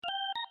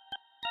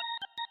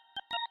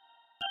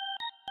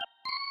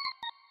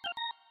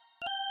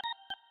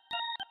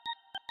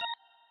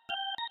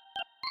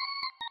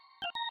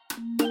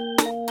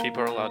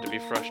people are allowed to be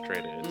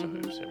frustrated at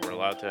times, and we're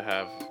allowed to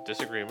have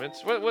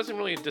disagreements. Well, it wasn't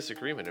really a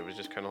disagreement. It was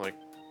just kind of like,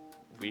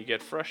 we get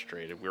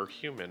frustrated. We're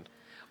human.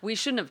 We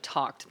shouldn't have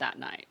talked that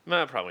night.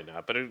 No, probably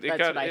not. But it That's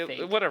got, what I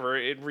think. whatever.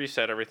 It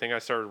reset everything. I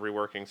started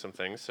reworking some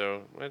things,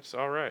 so it's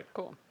all right.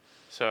 Cool.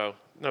 So,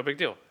 no big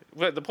deal.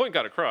 But the point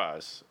got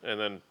across, and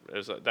then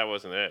that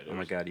wasn't it. Oh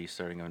my God, are you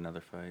starting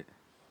another fight?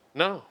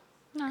 No.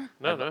 No.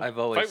 No. I've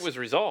always, Fight was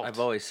resolved. I've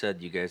always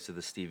said you guys are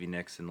the Stevie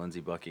Nicks and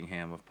Lindsey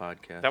Buckingham of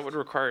podcasts. That would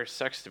require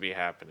sex to be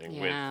happening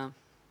Yeah. with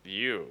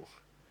you.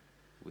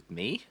 With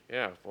me?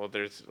 Yeah, well,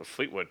 there's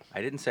Fleetwood.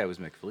 I didn't say I was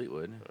Mick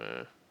Fleetwood.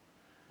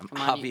 I'm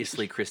Come on,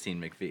 obviously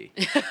Christine McVie.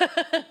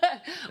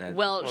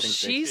 Well, I think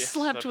she they slept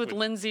slept with with-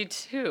 Lindsay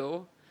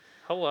too.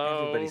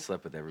 Hello. Everybody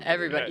slept with everybody.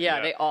 Everybody,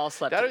 yeah, they all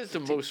slept. That with- is the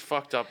most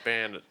fucked up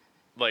band.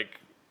 Like,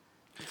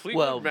 Fleetwood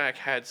Well, Mac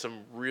had some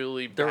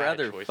really There were bad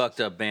other choices. fucked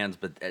up bands,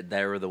 but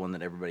they were the one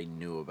that everybody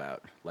knew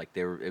about. Like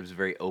it was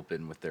very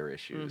open with their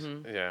issues.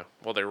 Yeah,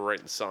 well, they were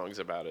writing songs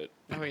about it.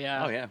 Oh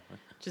yeah. Oh yeah,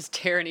 Just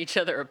tearing each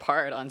other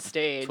apart on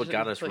stage. that's what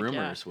got And us it's like, yeah.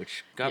 rumors.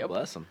 Which God Yep.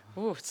 bless them.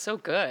 Ooh, it's so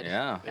good.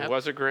 Yeah. It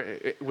was a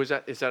great.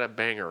 Is that a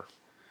banger?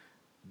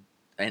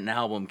 An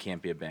album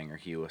can't be a banger,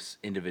 Hugh.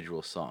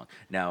 Individual song.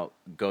 Now,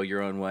 Go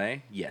Your Own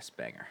Way. Yes,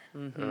 banger.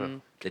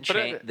 The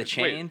chain. The wait.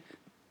 chain.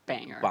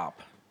 Banger.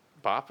 Bop.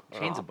 Bop.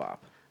 Chain's a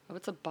bop. Oh,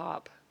 it's a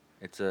bop.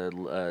 It's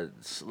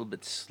it's a little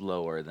bit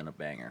slower than a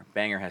banger.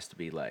 Banger has to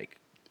be like.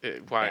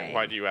 Why? Bang.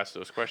 Why do you ask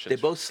those questions?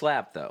 They both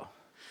slap though.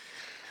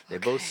 They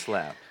both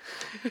slap.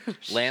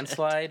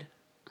 Landslide,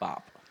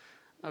 bop.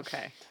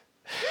 Okay.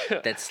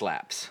 That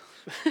slaps.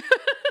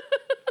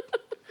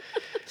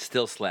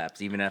 Still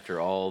slaps even after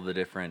all the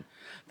different.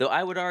 Though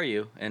I would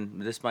argue,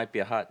 and this might be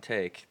a hot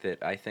take,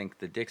 that I think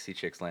the Dixie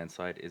Chicks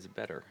Landslide is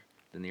better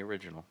than the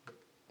original.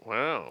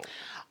 Wow.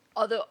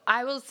 Although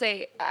I will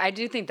say, I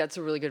do think that's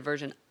a really good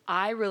version.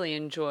 I really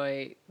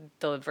enjoy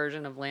the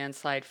version of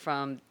Landslide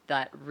from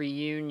that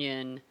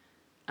reunion.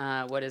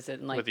 What is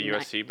it? Like With the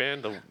USC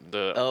band,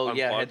 the Oh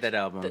yeah, I had Unplugged? that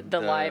album. The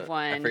live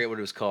one. I forget what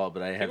it was called,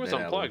 but I I had think it was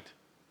that album. unplugged.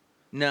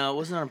 No, it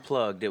wasn't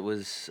unplugged. It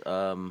was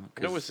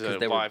It was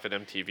live at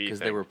MTV because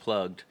thing. they were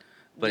plugged.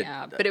 But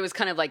yeah, but it was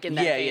kind of like in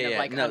that vein of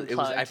like no, Unplugged. it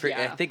was. I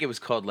yeah. think it was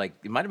called like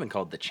it might have been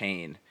called The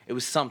Chain. It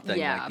was something.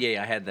 Yeah. Like,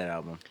 I had that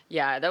album.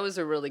 Yeah, that was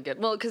a really good.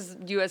 Well, because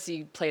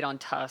USC played on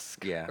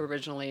Tusk Yeah.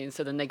 originally, and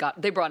so then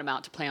they brought him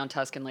out to play on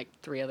Tusk and like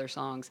 3 other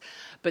songs,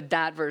 but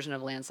that version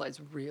of Landslide's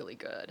really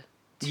good.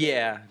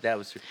 Yeah, that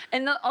was.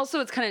 And also,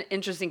 it's kind of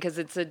interesting because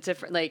it's a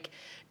different, like,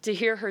 to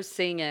hear her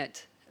sing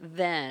it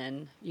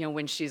then,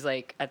 when she's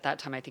like, at that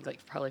time, I think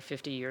like probably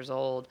 50 years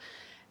old,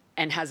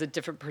 and has a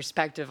different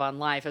perspective on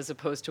life as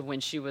opposed to when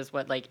she was,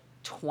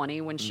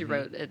 20 when she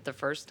wrote it the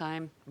first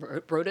time?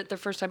 Wrote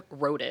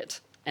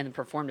it, and then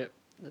performed it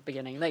at the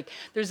beginning. Like,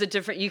 there's a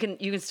different, you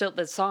can still,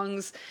 the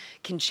songs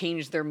can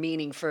change their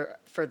meaning for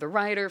the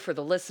writer, for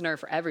the listener,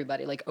 for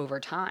everybody, like,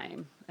 over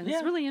time. And it's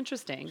Yeah. really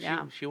interesting,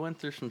 yeah. She went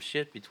through some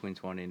shit between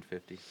 20 and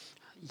 50.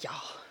 Yeah.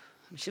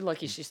 She's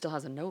lucky she still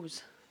has a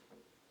nose.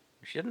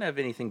 She doesn't have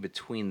anything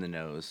between the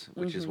nose,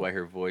 which is why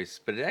her voice.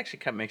 But it actually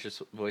kind of makes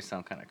her voice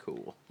sound kind of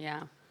cool.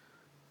 Yeah.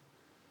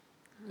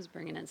 I was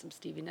bringing in some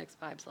Stevie Nicks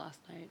vibes last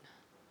night.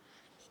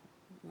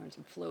 Wearing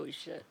some flowy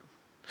shit.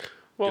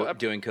 Well,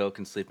 Doing coke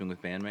and sleeping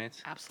with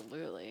bandmates,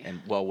 Absolutely.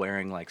 and while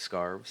wearing like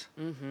scarves.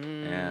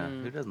 Mm-hmm. Yeah,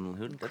 who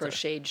doesn't?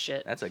 Crocheted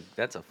shit.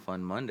 That's a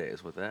fun Monday,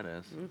 is what that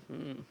is.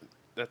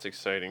 that's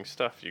exciting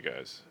stuff, you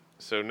guys.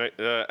 So,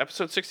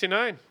 episode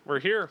 69, we're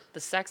here. The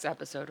sex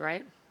episode,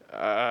 right?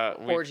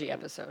 We- Orgy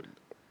episode.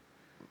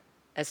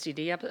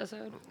 STD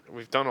episode?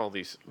 We've done all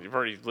these. We've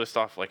already listed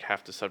off like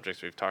half the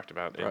subjects we've talked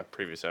about in Right.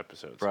 previous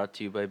episodes. Brought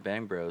to you by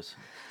Bang Bros.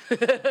 I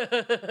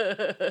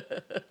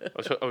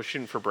was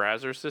shooting for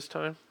Brazzers this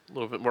time. A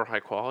little bit more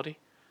high quality.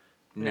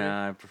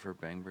 Nah, I prefer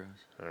Bang Bros.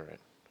 All right.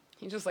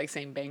 You just like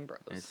saying Bang Bros.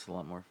 It's a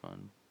lot more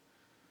fun.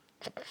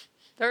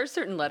 There are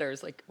certain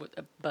letters like with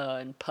a B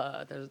and P.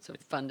 Those are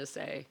fun to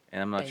say.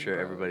 And I'm not Bang sure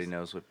Bros. everybody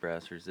knows what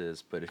Brazzers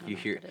is, but if I you don't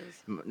know hear, what it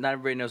is. not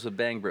everybody knows what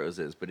Bang Bros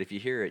is, but if you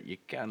hear it, you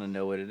kind of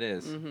know what it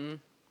is. Mm-hmm.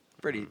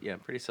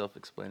 Pretty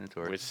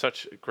self-explanatory. With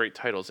such great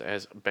titles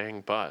as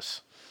Bang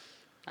Bus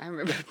I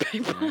remember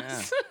Bang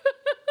Bros.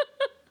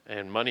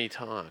 and Money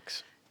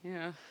Talks.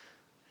 Yeah.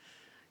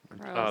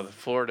 Gross. The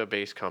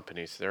Florida-based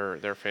companies, they're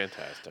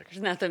fantastic.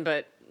 There's nothing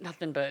but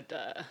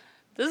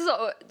this is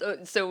all,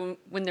 so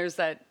when there's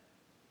that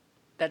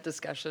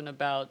discussion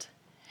about,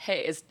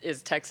 hey,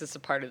 is Texas a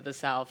part of the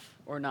South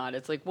or not?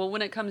 It's like, well,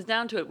 when it comes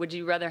down to it, would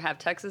you rather have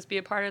Texas be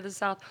a part of the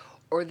South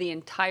or the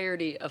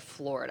entirety of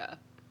Florida?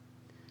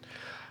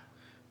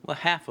 Well,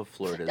 half of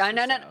Florida is No, the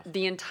no, South.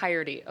 the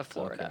entirety of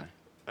Florida. Okay.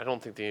 I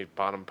don't think the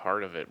bottom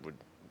part of it would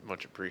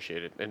much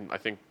appreciate it, and I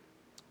think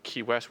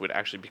Key West would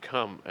actually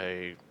become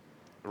a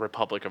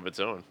republic of its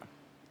own,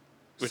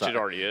 which it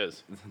already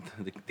is.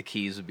 The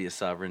Keys would be a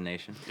sovereign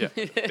nation. Yeah,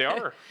 they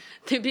are.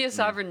 They'd be a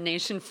sovereign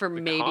nation for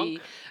maybe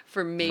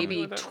Something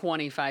like that.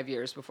 25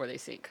 years before they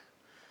sink.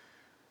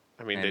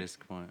 I mean, That is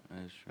true.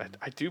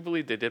 I do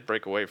believe they did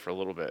break away for a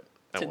little bit.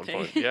 at Didn't one they?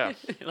 point. Yeah.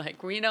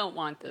 Like, we don't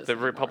want this. The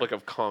anymore. Republic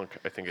of Conk,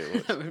 I think it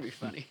was. That would be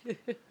funny.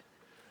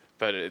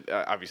 But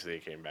obviously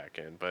it came back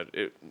in. But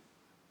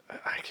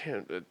I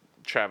can't.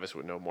 Travis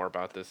would know more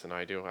about this than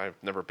I do. I've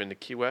never been to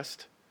Key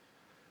West.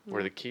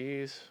 Where the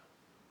Keys?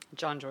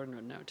 John Jordan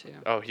would know too.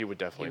 Oh, he would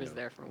definitely. He was know.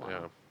 there for a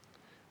while.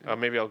 Yeah.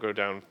 Maybe I'll go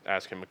down,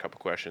 ask him a couple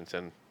questions,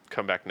 and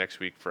come back next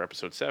week for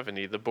episode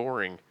 70, the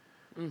boring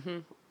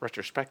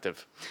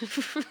retrospective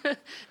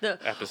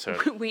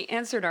episode. We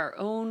answered our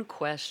own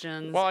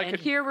questions, Well, I and could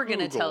here we're going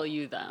to Google. tell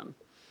you them.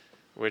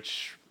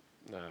 Which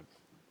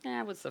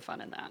What's the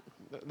fun in that?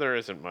 there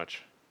isn't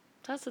much.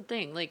 That's the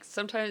thing. Like,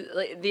 sometimes,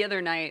 like the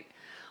other night,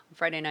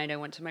 Friday night, I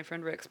went to my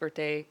friend Rick's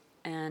birthday,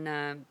 and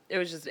it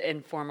was just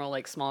informal,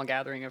 like small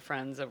gathering of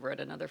friends over at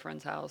another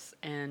friend's house,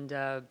 and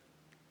I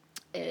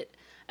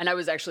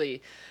was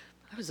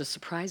a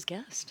surprise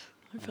guest.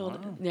 I felt,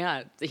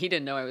 yeah, he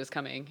didn't know I was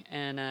coming,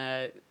 and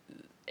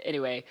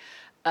anyway,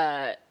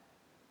 it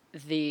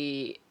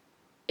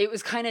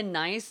was kind of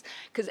nice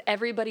because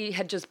everybody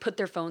had just put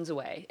their phones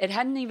away. It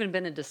hadn't even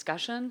been a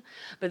discussion,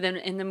 but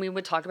then we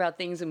would talk about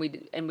things,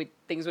 and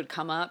things would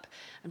come up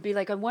and be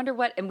like, I wonder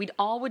what, and we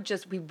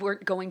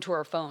weren't going to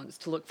our phones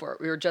to look for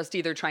it. We were just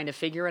either trying to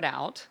figure it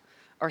out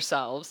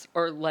ourselves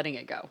or letting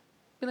it go.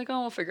 Be like,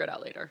 oh, we'll figure it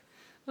out later.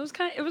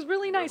 It was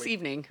really nice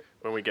evening.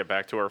 When we get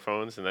back to our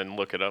phones and then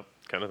look it up,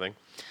 kind of thing.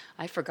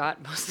 I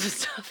forgot most of the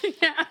stuff.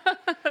 Yeah,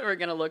 we're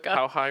gonna look up.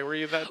 How high were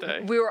you that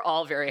day? We were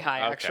all very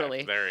high, Okay,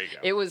 actually. there you go.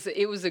 It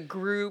was a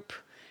group.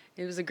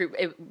 It was a group.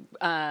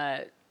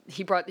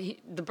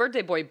 The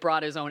birthday boy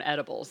brought his own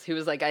edibles. He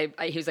was like, I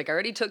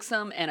already took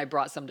some, and I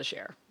brought some to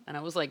share. And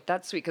I was like,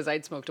 that's sweet, because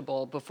I'd smoked a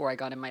bowl before I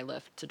got in my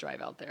Lyft to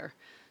drive out there,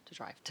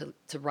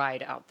 to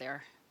ride out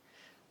there.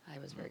 I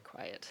was very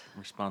quiet.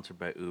 We're sponsored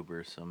by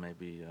Uber, so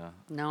maybe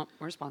No,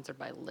 we're sponsored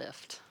by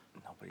Lyft.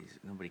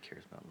 nobody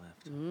cares about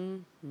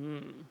Lyft.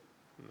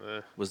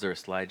 Eh. Was there a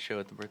slideshow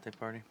at the birthday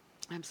party?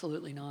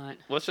 Absolutely not.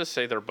 Let's just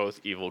say they're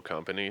both evil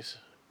companies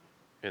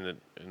in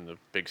the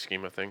big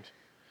scheme of things.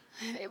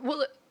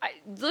 Well,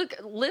 look,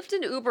 Lyft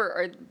and Uber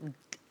are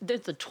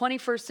the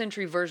 21st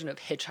century version of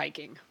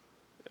hitchhiking.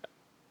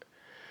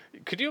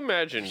 Could you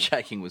imagine?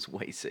 Hitchhiking was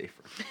way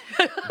safer.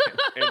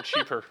 And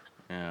cheaper.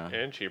 Yeah.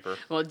 And cheaper.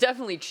 Well,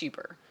 definitely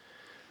cheaper.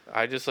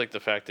 I just like the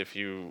fact if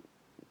you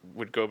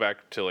would go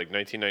back to like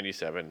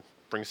 1997,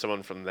 bring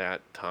someone from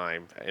that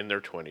time in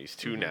their 20s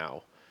to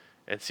now,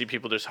 and see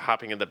people just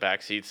hopping in the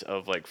back seats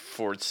of like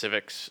Ford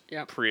Civics,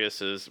 Yep.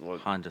 Priuses. Well,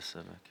 Honda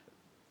Civic.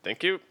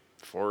 thank you.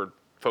 Ford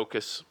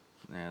Focus.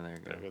 Yeah, there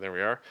you go. There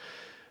we are.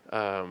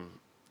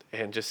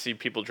 And just see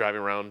people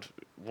driving around,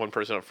 one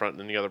person up front and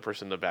then the other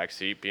person in the back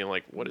seat, being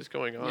like, "What is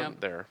going on Yep.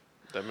 there?"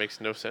 That makes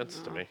no sense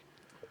to me.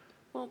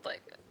 Well,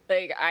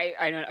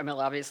 I mean,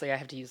 obviously I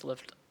have to use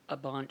Lyft a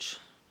bunch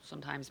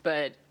sometimes,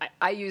 but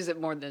I use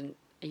it more than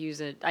I use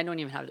it. I don't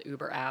even have the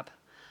Uber app.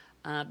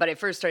 But I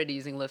first started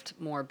using Lyft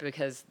more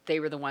because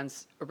they were the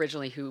ones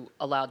originally who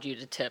allowed you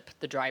to tip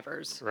the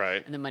drivers.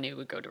 Right. And the money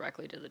would go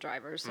directly to the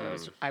drivers. So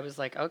I was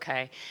like,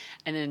 okay.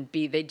 And then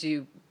they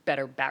do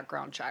better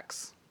background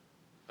checks.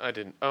 I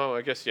didn't. Oh,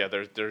 I guess, yeah,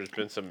 there's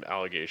been some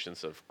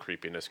allegations of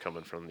creepiness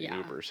coming from the Yeah.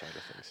 Uber side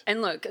of things.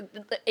 And look,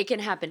 it can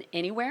happen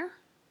anywhere.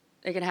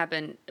 It can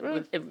happen.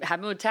 It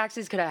happened with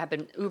taxis. Could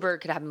happen Uber.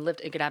 Could happen Lyft.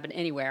 It could happen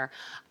anywhere.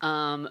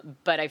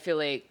 But I feel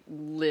like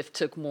Lyft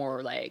took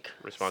more like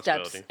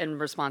steps and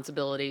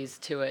responsibilities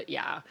to it.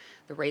 Yeah,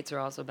 the rates are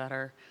also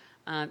better.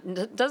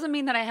 Doesn't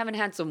mean that I haven't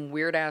had some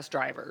weird ass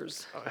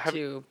drivers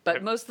too.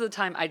 But most of the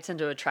time, I tend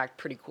to attract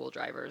pretty cool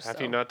drivers.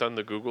 Have you not done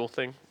the Google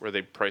thing where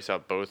they price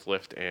out both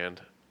Lyft and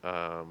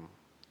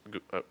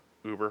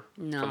Uber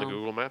from the No.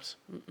 Google Maps?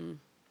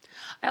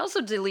 I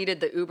also deleted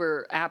the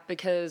Uber app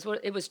because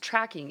it was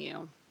tracking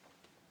you.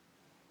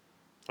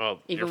 Well,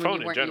 Even your when phone you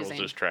in weren't general is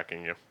using- just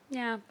tracking you.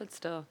 Yeah, but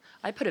still.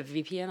 I put a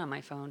VPN on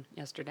my phone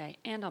yesterday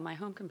and on my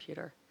home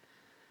computer.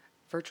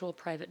 Virtual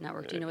private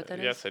network. Do you know what that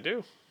is? Yes, I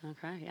do.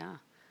 Okay, yeah. I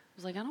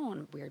was like, I don't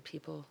want weird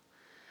people.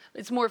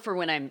 It's more for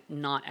when I'm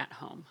not at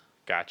home.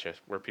 Gotcha.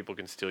 Where people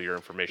can steal your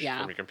information Yeah.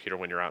 from your computer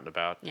when you're out and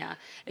about. Yeah.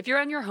 If you're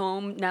on your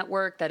home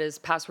network that is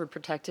password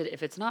protected,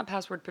 if it's not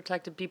password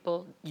protected,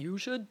 people, you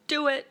should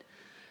do it.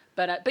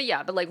 But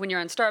like when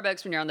you're on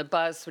Starbucks, when you're on the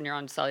bus, when you're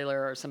on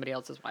cellular or somebody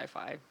else's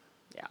Wi-Fi.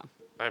 Yeah.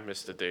 I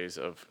miss the days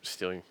of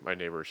stealing my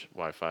neighbor's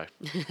Wi-Fi.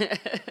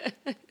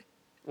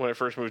 When I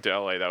first moved to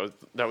LA,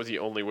 that was the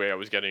only way I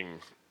was getting,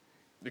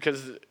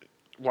 because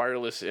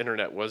wireless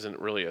internet wasn't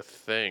really a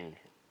thing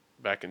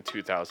back in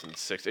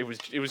 2006. It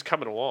was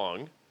coming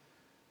along,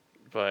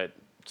 but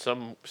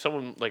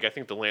someone, like, I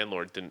think the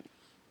landlord didn't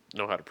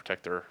know how to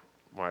protect their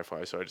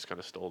Wi-Fi, so I just kind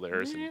of stole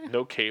theirs. Yeah. And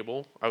no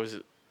cable. I was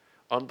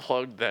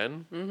unplugged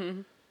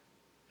then,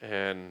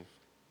 and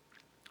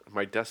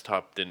my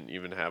desktop didn't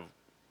even have.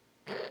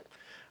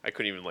 I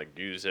couldn't even like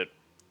use it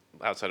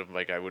outside of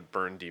like I would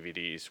burn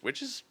DVDs,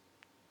 which is,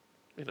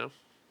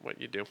 what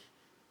you do.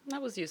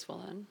 That was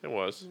useful then. It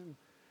was.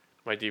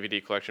 My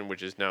DVD collection,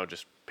 which is now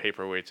just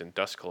paperweights and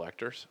dust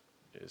collectors,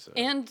 is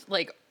And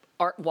like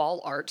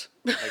wall art.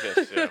 I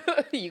guess, yeah.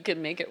 You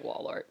can make it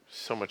wall art.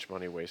 So much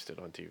money wasted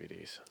on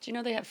DVDs. Do you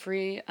know they have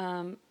free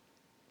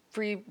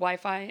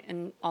Wi-Fi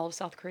in all of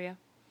South Korea?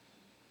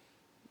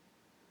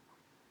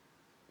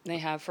 They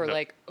have for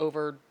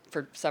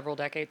for several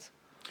decades.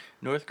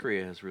 North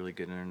Korea has really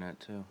good internet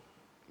too.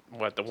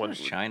 What, the So one? does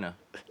China.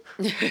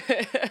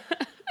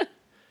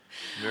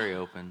 Very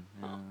open.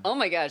 Yeah. Oh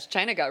my gosh,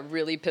 China got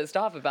really pissed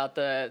off about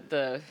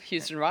the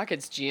Houston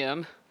Rockets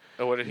GM.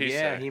 Oh, what did he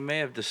say? He may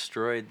have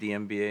destroyed the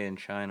NBA in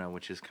China,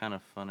 which is kind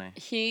of funny.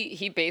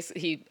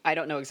 He I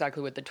don't know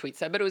exactly what the tweet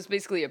said, but it was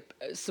basically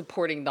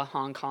supporting the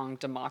Hong Kong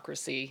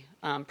democracy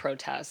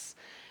protests.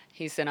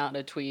 He sent out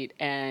a tweet,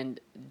 and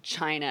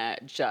China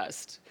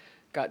just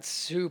got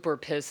super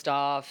pissed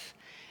off.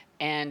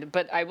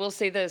 But I will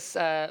say this: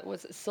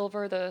 was it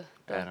Silver, the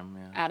Adam,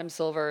 yeah. Adam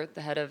Silver,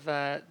 the head of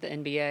the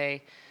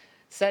NBA,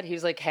 said he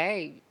was like,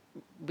 "Hey,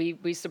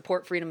 we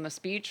support freedom of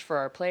speech for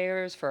our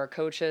players, for our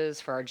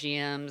coaches, for our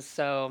GMs.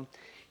 So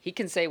he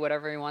can say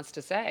whatever he wants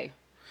to say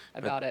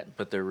about it."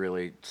 But they're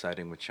really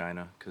siding with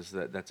China because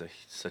that's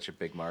such a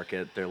big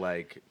market. They're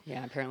like,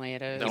 Yeah, apparently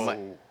it is.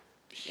 No,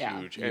 Yeah.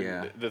 huge. And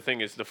Yeah.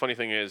 the funny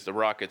thing is, the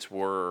Rockets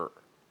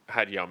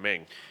had Yao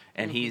Ming.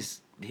 and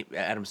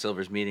Adam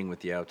Silver's meeting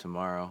with Yao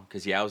tomorrow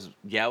because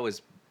Yao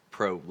was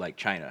pro like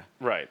China,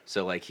 Right.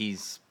 so like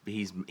he's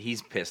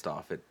pissed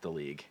off at the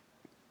league.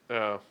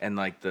 Oh. And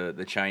like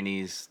the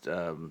Chinese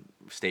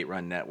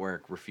state-run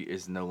network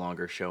is no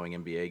longer showing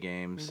NBA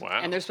games. Wow.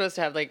 And they're supposed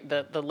to have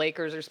the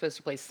Lakers are supposed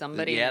to play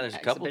somebody. Yeah, in there's a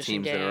an couple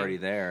exhibition teams that are game. already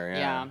there.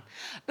 Yeah.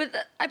 But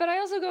I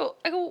also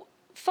go,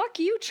 fuck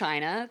you,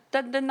 China.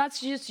 Then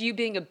that's just you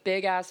being a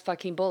big ass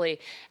fucking bully.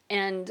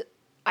 And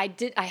I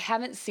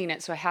haven't seen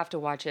it, so I have to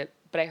watch it.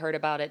 But I heard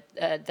about it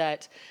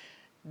that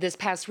this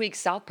past week,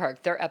 South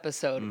Park, their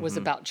episode was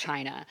about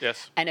China.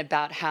 Yes. And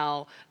about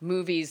how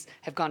movies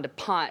have gone to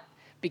pot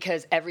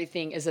because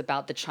everything is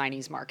about the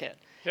Chinese market.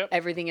 Yep.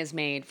 Everything is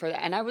made for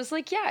that. And I was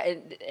like, yeah,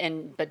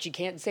 but you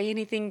can't say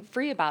anything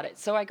free about it.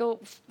 So I go,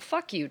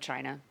 fuck you,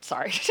 China.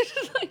 Sorry.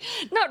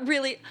 Not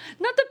really,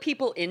 not the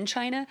people in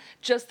China,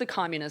 just the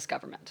communist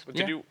government.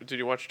 Did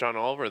you watch John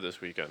Oliver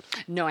this weekend?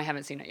 No, I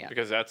haven't seen it yet.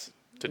 Because that's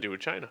to do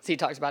with China. So he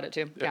talks about it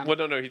too. Yeah.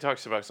 Well, no, he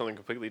talks about something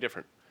completely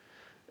different.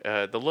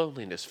 The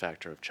loneliness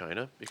factor of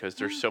China, because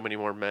there's so many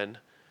more men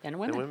And than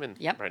women. women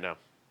Yep. right now.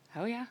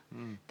 Oh yeah.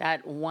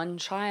 That one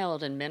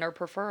child and men are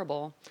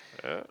preferable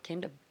came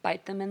to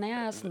bite them in the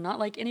ass. Not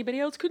like anybody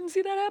else couldn't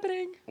see that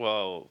happening.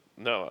 Well,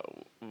 no.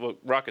 Well,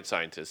 rocket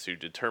scientists who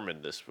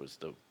determined this was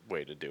the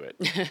way to do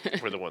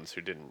it were the ones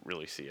who didn't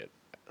really see it.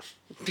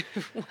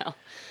 Well,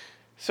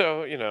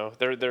 So,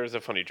 there's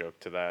a funny joke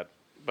to that.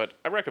 But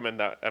I recommend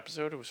that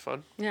episode. It was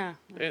fun. yeah.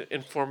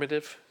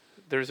 Informative.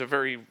 There's a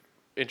very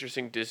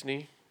interesting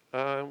Disney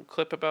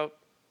clip about,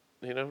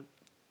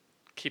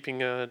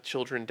 keeping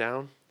children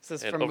down. Is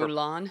this and from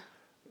Mulan?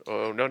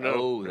 Oh, no.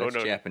 Oh, that's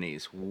no.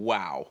 Japanese.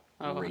 Wow.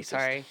 Oh, I'm Racist.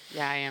 sorry.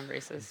 Yeah, I am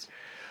racist.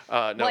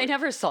 No, Well, I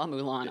never saw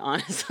Mulan,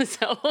 honestly,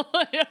 so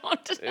I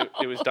don't know.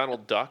 it was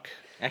Donald Duck.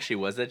 Actually,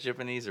 was that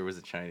Japanese or was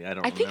it Chinese? I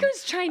don't I remember. think it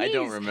was Chinese. I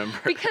don't remember.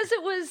 Because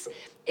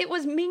it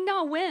was Ming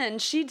Na Wen.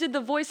 She did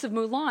the voice of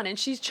Mulan, and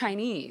she's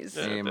Chinese.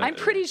 Yeah, I'm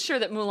pretty sure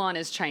that Mulan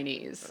is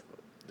Chinese.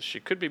 She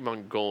could be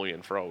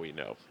Mongolian for all we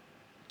know.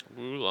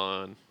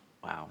 Mulan.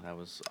 Wow, that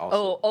was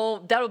also...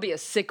 Oh, that'll be a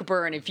sick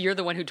burn if you're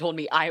the one who told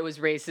me I was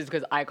racist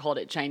because I called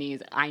it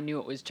Chinese. I knew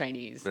it was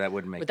Chinese. But that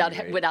wouldn't make without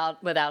me ra-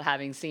 without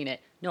having seen it.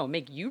 No,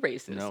 make you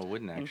racist. No, it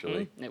wouldn't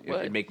actually. It would.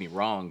 It'd make me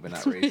wrong, but not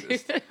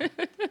racist.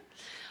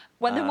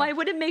 Well, then why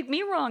would it make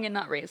me wrong and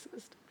not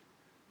racist?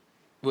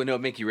 Well, no,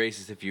 it'd make you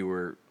racist if you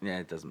were... Yeah,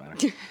 it doesn't matter.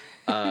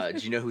 Do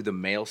you know who the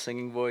male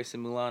singing voice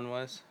in Mulan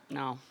was?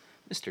 No.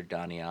 Mr.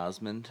 Donny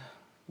Osmond.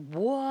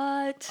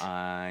 What?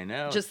 I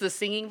know. Just the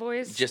singing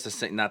voice?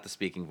 Just not the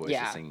speaking voice,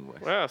 Yeah. the singing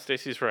voice. Well,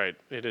 Stacy's right.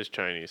 It is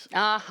Chinese.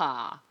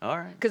 Aha. All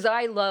right. Because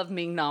I love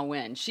Ming Na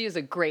Wen. She is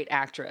a great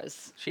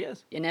actress. She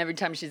is. And every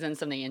time she's in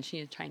something, and she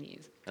is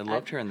Chinese. I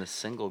loved her in The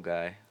Single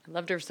Guy. I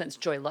loved her since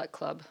Joy Luck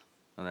Club,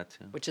 Oh, that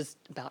too. which is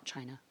about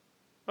China.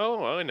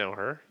 Oh, I know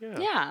her. Yeah.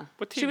 Yeah.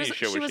 What TV she was, show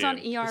she was was she on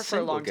in? ER The for a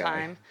Single long Guy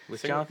time.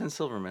 with Single- Jonathan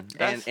Silverman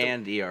That's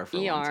and ER for a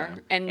long ER.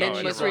 time. And Oh, then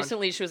I most never-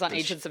 recently she was on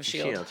Agents of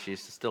S.H.I.E.L.D.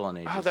 She's still on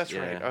Agents. that's yeah.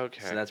 right.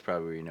 Okay. So that's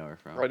probably where you know her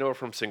from. I know her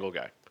from Single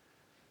Guy.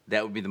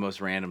 That would be the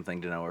most random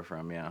thing to know her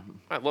from. Yeah.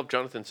 I love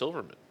Jonathan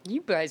Silverman.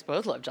 You guys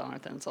both love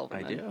Jonathan I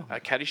Silverman. do.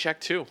 Caddyshack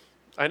 2.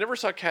 I never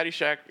saw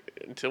Caddyshack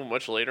until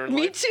much later in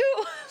Me life.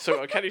 too.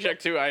 So Caddyshack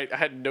 2, I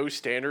had no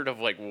standard of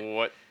like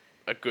what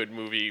a good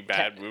movie,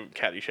 bad movie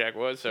Caddyshack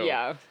was. So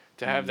Yeah.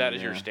 to have that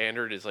as your Yeah.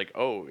 standard is like,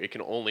 oh, it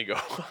can only go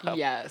up.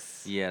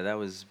 Yes. Yeah, that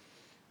was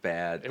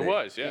bad. It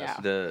was, yes.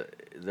 Yeah.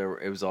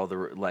 It was all the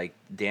like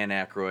Dan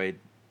Aykroyd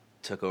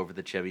took over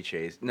the Chevy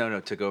Chase. No,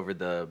 took over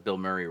the Bill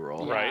Murray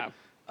role. Right.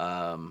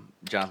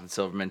 Jonathan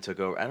Silverman took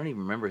over. I don't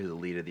even remember who the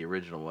lead of the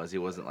original was. He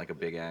wasn't like a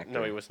big actor.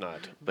 No, he was not.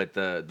 But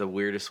the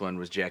weirdest one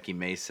was Jackie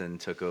Mason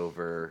took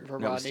over. For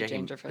no, it was Rodney Jackie,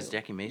 Dangerfield. was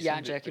Jackie Mason?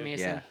 Yeah, Jackie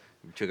Mason.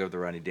 Yeah, took over the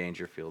Rodney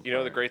Dangerfield. You know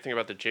the part. great thing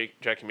about the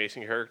Jackie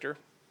Mason character?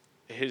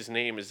 His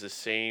name is the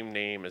same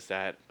name as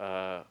that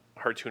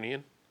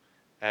Hartunian,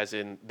 as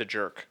in the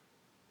jerk.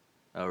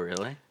 Oh,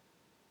 really?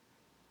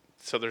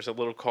 So there's a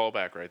little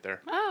callback right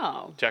there.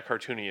 Oh, Jack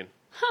Hartunian.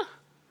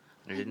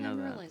 I didn't know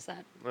that. realize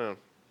that. No,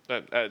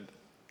 at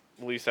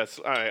least that's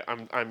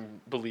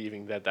I'm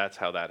believing that that's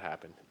how that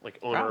happened. Like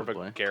owner of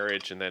Probably. a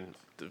garage, and then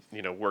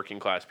working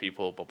class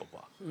people, blah blah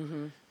blah,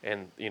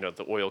 and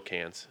the oil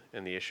cans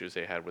and the issues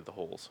they had with the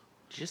holes.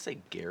 Did you just say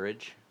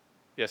garage?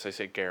 Yes, I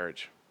say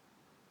garage.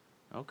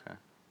 Okay.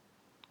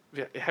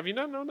 Yeah, have you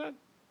not known that?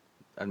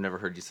 I've never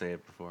heard you say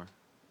it before.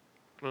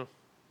 No.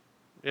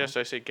 Yes,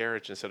 I say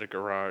garage instead of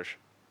garage.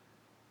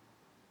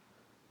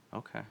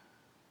 Okay.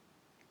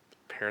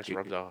 Parents Do you-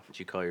 rubbed off. Did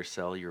you call your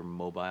cell your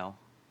mobile?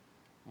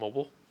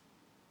 Mobile?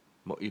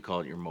 You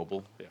call it your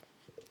mobile? Yeah.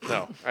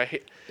 No, I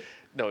hate.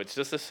 No, it's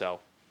just a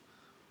cell.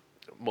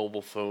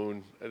 Mobile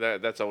phone.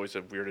 That's always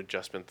a weird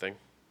adjustment thing.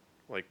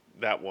 Like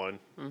that one.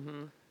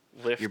 Mm-hmm.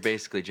 Lift. You're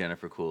basically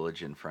Jennifer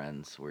Coolidge in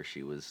Friends, where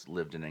she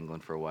lived in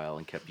England for a while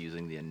and kept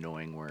using the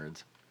annoying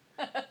words.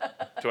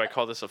 Do I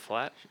call this a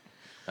flat?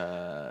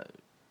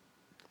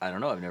 I don't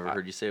know. I've never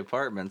heard you say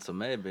apartment, so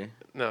maybe.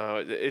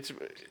 No,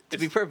 To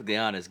be perfectly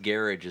honest,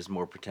 garage is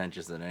more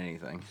pretentious than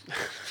anything.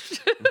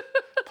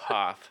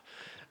 Poth.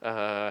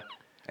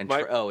 And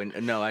My-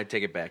 and no, I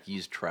take it back. You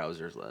used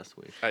trousers last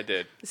week. I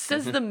did.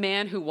 Says the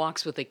man who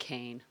walks with a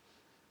cane.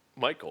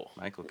 Michael.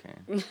 Michael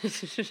Caine.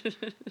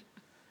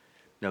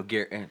 No,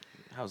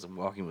 how's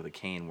walking with a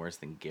cane worse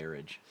than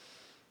garage?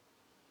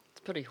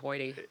 It's pretty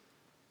hoity.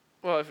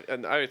 Well,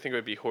 and I think it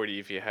would be hoity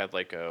if you had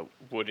like a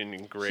wooden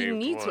engraved He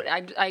needs. one.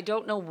 I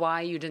don't know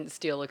why you didn't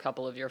steal a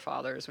couple of your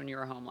father's when you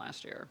were home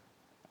last year.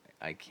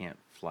 I can't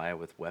fly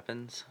with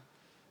weapons.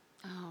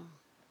 Oh,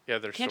 Yeah,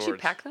 they're can't swords.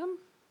 you pack them?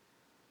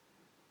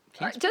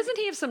 Doesn't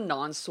he have some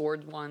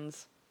non-sword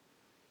ones?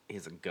 He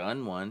has a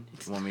gun one.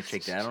 You want me to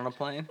take that on a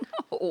plane?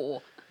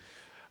 Oh,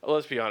 Well,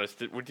 let's be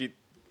honest.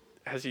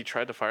 Has he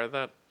tried to fire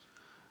that?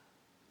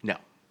 No,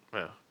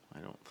 No. I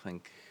don't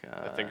think.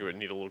 I think it would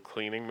need a little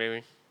cleaning,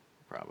 maybe.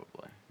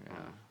 Probably. Yeah.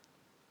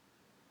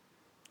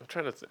 I'm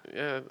trying to.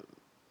 Yeah.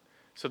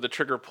 So the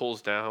trigger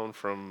pulls down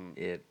from.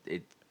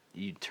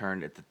 You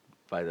turn it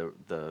by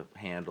the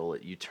handle.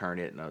 You turn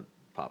it and it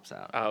pops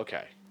out. Oh,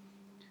 okay.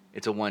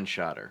 It's a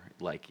one-shotter,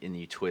 and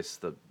you twist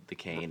the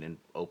cane and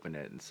open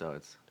it, and so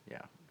it's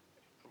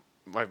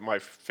My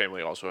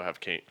family also have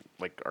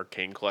are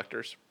cane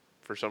collectors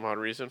for some odd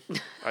reason.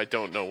 I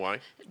don't know why.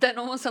 that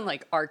almost sounds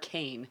like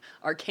arcane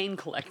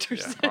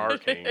collectors. Yeah,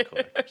 arcane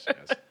collectors.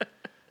 Yes.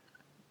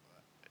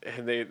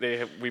 And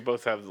we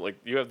both have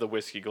you have the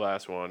whiskey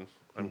glass one.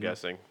 I'm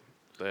guessing,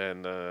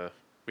 and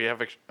we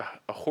have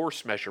a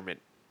horse measurement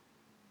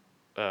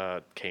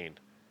cane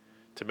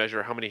to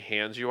measure how many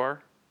hands you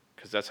are,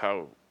 because that's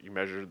how you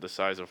measure the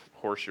size of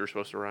horse you're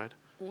supposed to ride.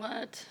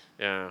 What?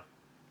 Yeah.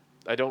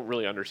 I don't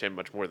really understand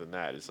much more than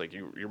that. It's like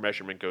your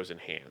measurement goes in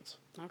hands.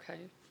 Okay.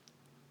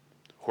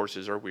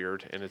 Horses are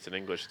weird, and it's an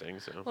English thing,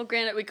 so. Well,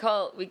 granted,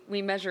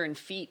 we measure in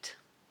feet,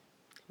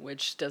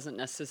 which doesn't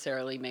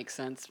necessarily make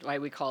sense. Why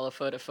we call a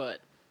foot a foot?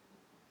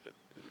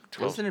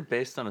 Wasn't it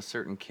based on a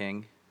certain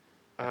king?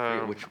 I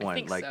forget which I one.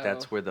 think Like so.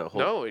 that's where the whole.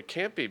 No, it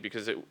can't be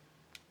because it.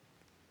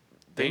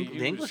 the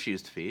English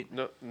used feet.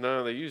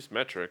 No, they use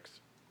metrics.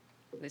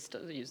 They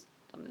still use.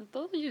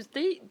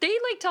 They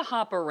like to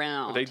hop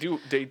around. They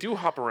do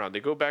hop around. They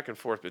go back and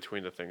forth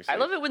between the things. I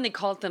love it when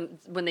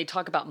they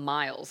talk about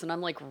miles, and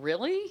I'm like,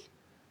 really?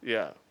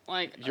 Yeah.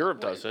 Like Europe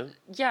what? doesn't.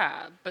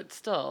 Yeah, but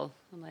still,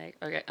 I'm like,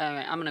 okay, all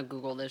right, I'm gonna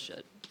Google this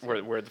shit.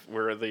 Where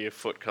the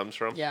foot comes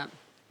from. Yeah,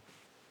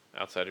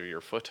 Outside of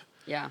your foot.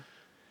 yeah.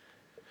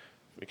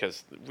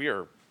 Because we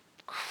are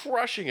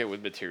crushing it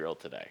with material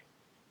today.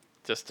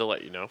 Just to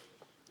let you know.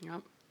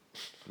 Yep.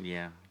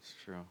 Yeah, it's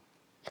true.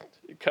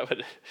 You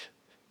covered.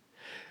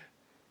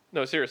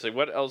 No, seriously,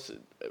 what else?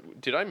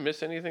 Did I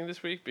miss anything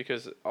this week?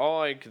 Because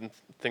all I can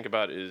think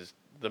about is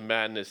the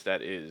madness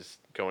that is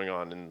going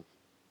on in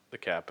the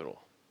Capitol.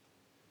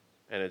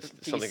 And it's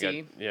something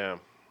DC? yeah.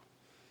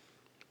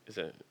 Is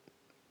it?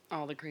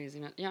 All the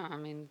craziness. Yeah, I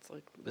mean, it's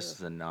like. This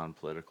is a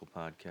non-political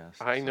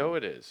podcast. I so know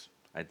it is.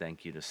 I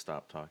thank you to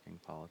stop talking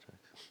politics.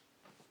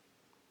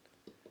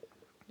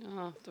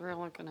 Oh, they're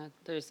looking at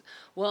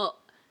well,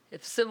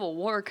 if Civil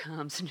War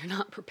comes and you're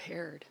not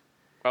prepared.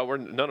 Well,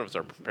 none of us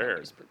are prepared.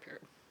 Nobody's prepared.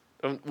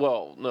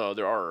 Well, no,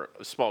 there are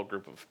a small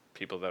group of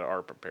people that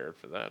are prepared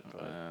for that,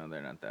 but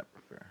They're not that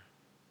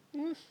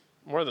prepared.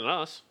 more than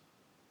us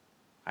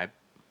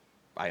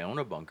I own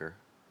a bunker.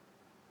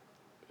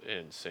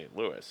 in St.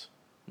 Louis.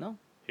 No.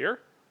 Here?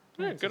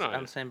 Yeah, it's good on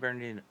I'm you. San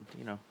Bernardino.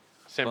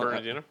 San Well,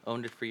 Bernardino? I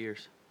owned it for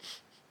years.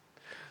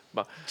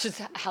 But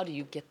Just how do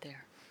you get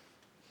there?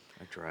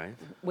 I drive.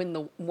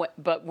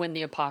 But when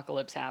the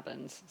apocalypse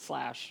happens /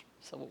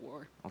 Civil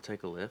War. I'll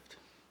take a lift.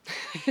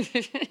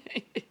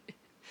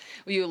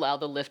 Will you allow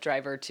the Lyft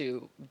driver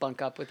to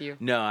bunk up with you?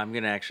 No, I'm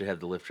gonna actually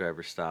have the Lyft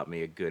driver stop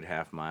me a good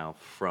half mile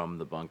from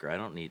the bunker. I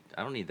don't need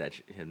that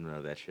him to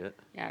know that shit.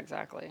 Yeah,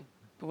 exactly.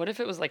 But what if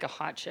it was like a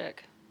hot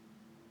chick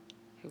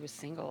who was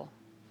single?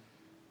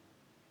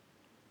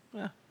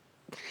 Yeah.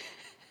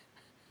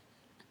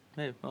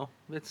 Hey, well,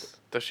 it's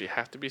Does she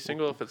have to be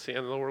single if it's the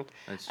end of the world?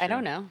 that's I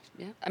don't true. know.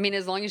 Yeah, I mean,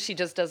 as long as she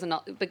just doesn't.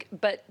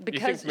 But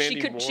because she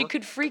Mandy could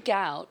Moore? freak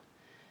out,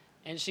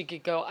 and she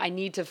could go. I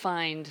need to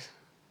find,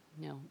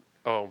 you know,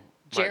 Oh,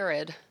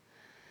 Jared,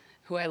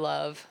 who I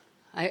love.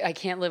 I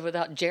can't live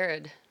without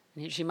Jared.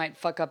 And she might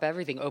fuck up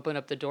everything. Open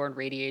up the door and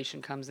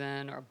radiation comes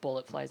in, or a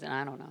bullet flies in.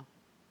 I don't know.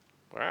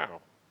 Wow.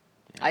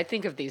 I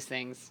think of these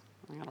things.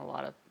 I got a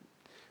lot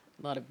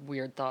of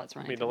weird thoughts I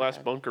running. mean, the through my last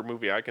head. bunker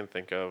movie I can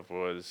think of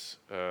was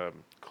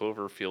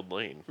Cloverfield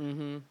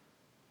Lane.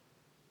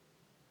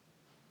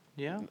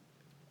 Yeah.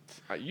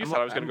 You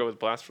thought I was going to go with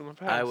Blast from the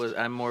Past.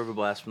 I'm more of a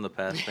Blast from the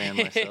Past fan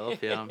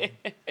myself. Yeah.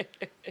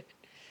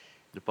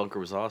 The bunker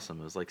was awesome.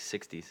 It was like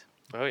 60s.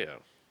 Oh, yeah.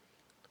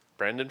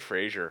 Brendan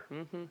Fraser.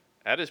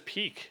 At his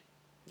peak.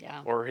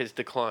 Yeah. Or his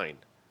decline.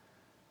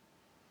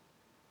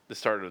 The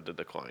start of the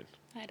decline.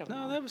 I don't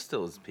No, know. that was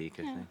still his peak,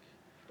 I think.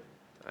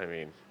 I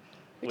mean,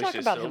 We Alicia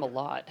talk about him a Silver-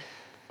 lot.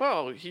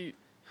 Well, he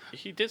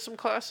did some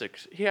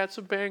classics. He had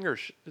some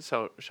bangers,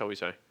 shall we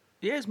say.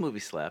 Yeah, his movie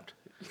slapped.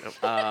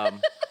 Yep.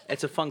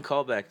 It's a fun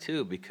callback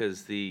too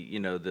because the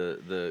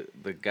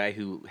guy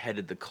who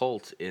headed the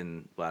cult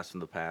in Blast from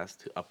the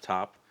Past up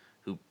top,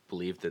 who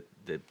believed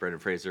that Brendan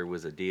Fraser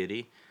was a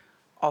deity,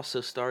 also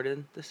starred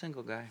in The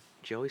Single Guy,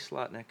 Joey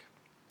Slotnick.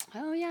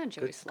 Oh yeah,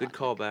 Joey Good Slotnick.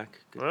 callback.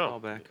 Good Well,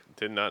 callback.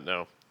 did not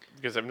know.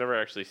 Because I've never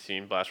actually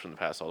seen Blast from the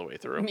Past all the way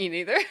through. Me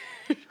neither.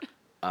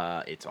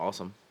 It's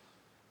awesome.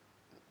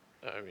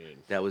 I mean,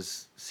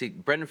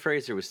 Brendan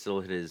Fraser was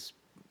still at his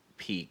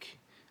peak.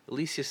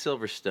 Alicia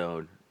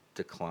Silverstone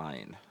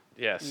declined.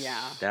 yes.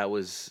 Yeah. That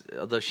was,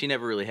 although she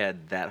never really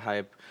had that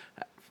hype.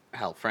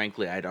 Hell,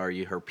 frankly, I'd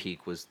argue her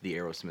peak was the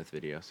Aerosmith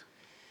videos.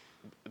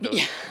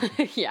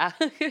 Those- Yeah.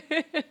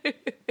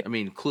 I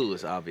mean,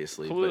 Clueless,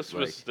 obviously. Clueless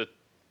but, was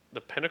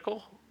the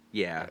pinnacle.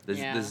 yeah,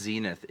 Yeah. the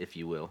zenith, if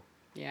you will.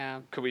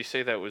 Yeah. Could we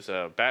say that was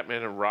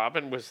Batman and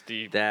Robin was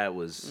the? That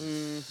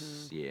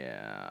was,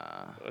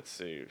 yeah. Let's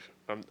see.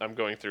 I'm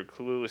going through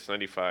Clueless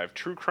 '95,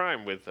 True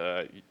Crime with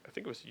I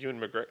think it was Ewan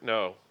McGregor.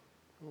 No,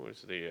 who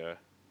was the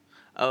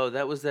Oh,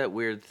 that was that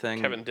weird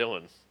thing. Kevin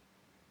Dillon?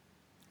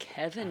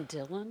 Kevin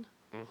Dillon?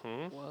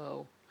 Mm-hmm.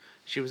 Whoa.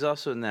 She was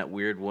also in that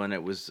weird one.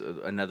 It was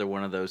another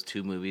one of those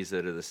two movies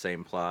that are the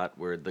same plot,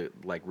 where the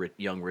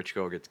young rich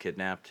girl gets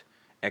kidnapped.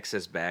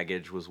 Excess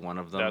Baggage was one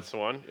of them. That's the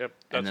one. Yep.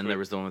 That's and then there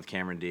was the one with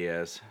Cameron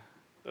Diaz.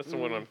 That's the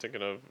one I'm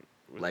thinking of.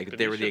 Was Like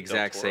they were the Benicio del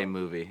exact Toro. same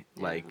movie.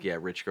 Like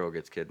rich girl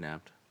gets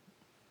kidnapped.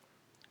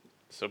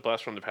 So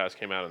Blast from the Past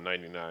came out in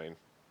 '99.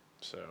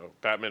 So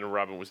Batman and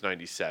Robin was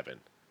 '97.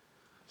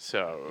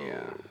 So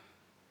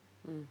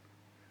Yeah.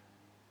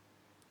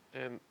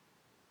 And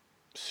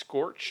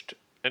Scorched.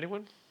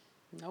 Anyone?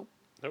 Nope.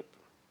 Nope.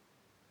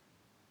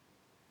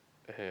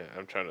 Yeah,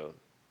 I'm trying to.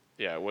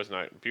 Yeah, it was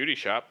not Beauty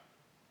Shop.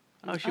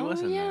 Oh, she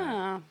wasn't.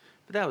 Yeah.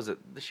 But that was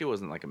she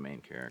wasn't like a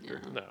main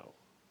character. No,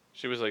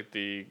 she was like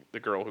the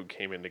girl who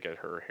came in to get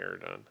her hair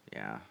done.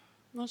 Yeah.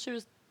 Well, she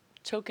was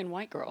token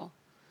white girl,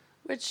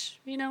 which,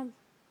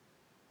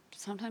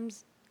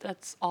 sometimes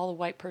that's all a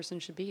white person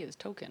should be is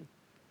token.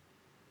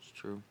 It's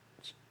true.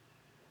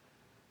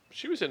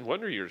 She was in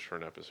Wonder Years for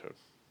an episode.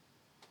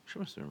 She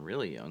must have been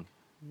really young.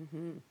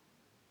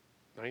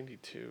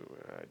 92.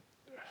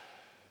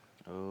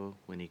 Oh,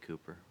 Winnie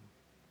Cooper.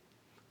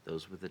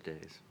 Those were the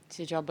days.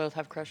 Did y'all both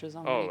have crushes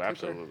on Winnie Oh, Cooper?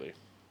 absolutely.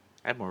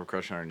 I have more of a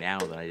crush on her now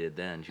than I did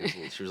then.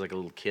 She was like a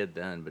little kid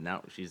then, but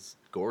now she's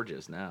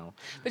gorgeous now.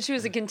 But she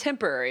was a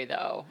contemporary,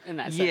 though, in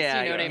that sense.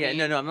 Yeah, You know what I yeah.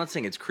 mean? No, I'm not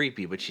saying it's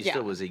creepy, but she Yeah.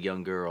 still was a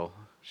young girl.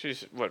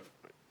 She's what?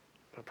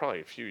 Probably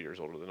a few years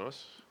older than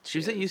us. She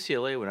was at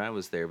UCLA when I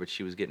was there, but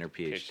she was getting her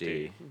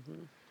PhD.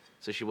 PhD.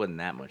 So she wasn't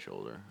that much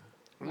older.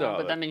 Well, No,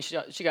 but that means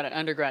she got an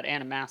undergrad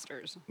and a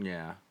master's.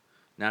 Yeah.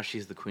 Now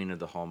she's the queen of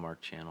the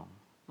Hallmark Channel.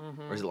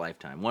 Or is it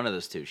Lifetime? One of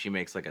those two. She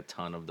makes like a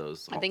ton of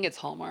those. I think it's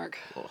Hallmark.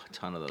 a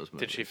ton of those movies.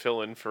 Did she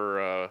fill in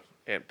for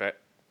Aunt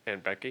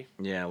Becky?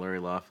 Yeah, Lori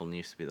Loughlin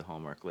used to be the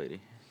Hallmark lady.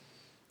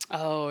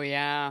 Oh,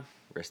 yeah.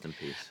 Rest in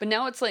peace. But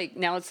now it's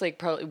like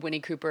probably Winnie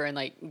Cooper and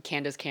like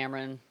Candace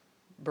Cameron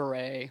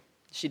Bure.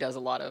 She does a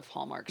lot of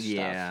Hallmark stuff.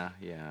 Yeah,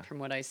 yeah. From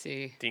what I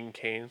see. Dean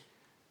Cain?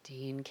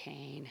 Dean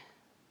Cain.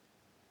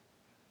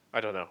 I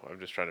don't know. I'm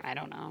just trying to. I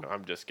don't know.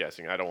 I'm just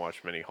guessing. I don't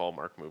watch many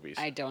Hallmark movies.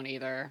 I don't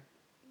either.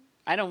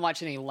 I don't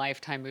watch any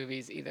Lifetime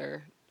movies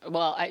either.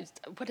 Well,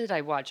 what did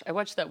I watch? I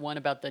watched that one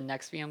about the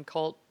Nexium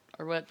cult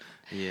or what?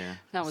 Yeah.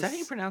 That Is was that how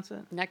you pronounce it?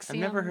 Nexium? I've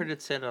never heard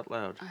it said out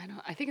loud.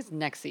 I think it's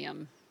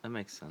Nexium That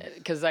makes sense.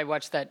 because I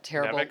watched that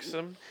terrible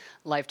Nevixum?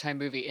 Lifetime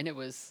movie and it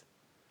was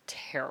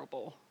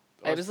terrible.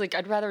 I was like,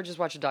 I'd rather just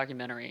watch a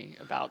documentary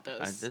about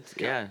this.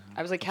 Yeah.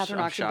 I was like, Catherine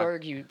I'm shocked.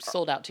 Oxenberg, you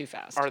sold out too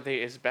fast. Are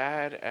they as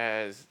bad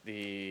as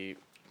the?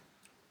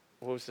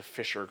 What was the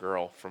Fisher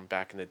girl from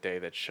back in the day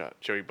that shot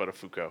Joey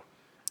Buttafuoco?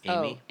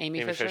 Amy? Oh,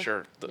 Amy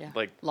Fisher. Yeah.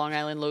 Yeah. Long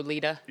Island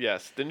Lolita.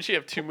 Yes. Didn't she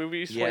have two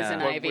movies? Yeah.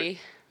 Poison One Ivy.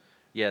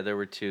 Yeah, there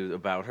were two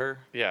about her.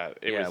 Yeah.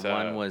 It was.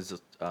 One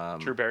was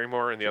Drew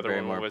Barrymore, and the Drew other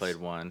Barrymore one was. played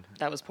one.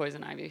 That was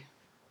Poison Ivy.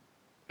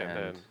 And and-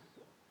 then.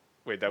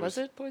 Wait, that Was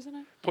it Poison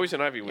Ivy? Poison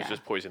Ivy was Yeah.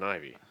 just Poison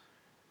Ivy.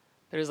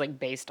 But it was like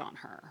based on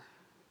her.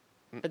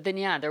 But then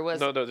yeah, there was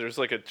No, there's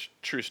like a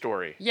true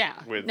story.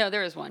 yeah. With No,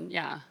 there is one.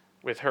 Yeah.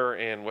 with her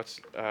and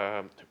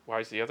why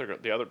is the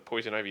other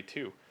Poison Ivy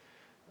too?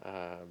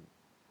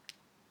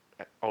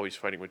 Always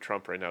fighting with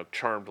Trump right now.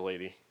 Charmed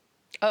lady,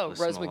 Oh, Alyssa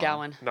Rose Milano.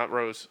 McGowan. not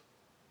Rose.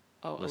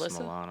 Oh, Alyssa Alyssa.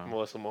 Milano.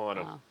 Melissa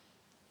Milano. Wow.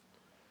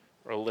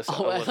 Or Alyssa.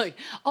 Oh, like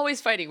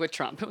always fighting with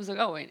Trump. It was like,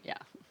 oh wait, yeah.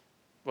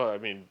 Well, I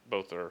mean,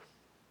 both are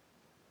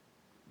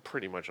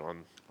pretty much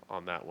on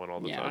that one all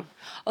the Yeah. time.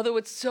 Although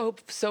what's so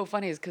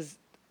funny is because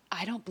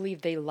I don't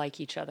believe they like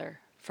each other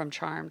from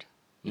Charmed.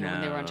 You know,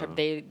 when they were on Charmed,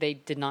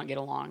 they did not get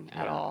along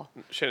at all.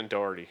 Shannon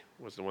Doherty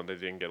was the one they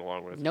didn't get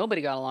along with.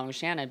 Nobody got along with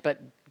Shannon,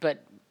 but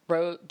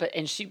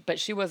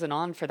she wasn't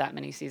on for that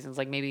many seasons,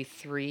 like maybe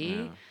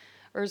 3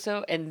 or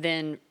so, and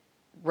then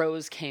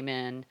Rose came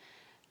in,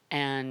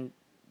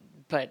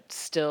 but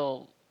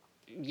still,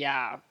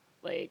 yeah,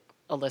 like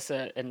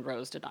Alyssa and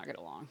Rose did not get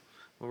along.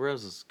 Well,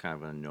 Rose is kind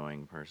of an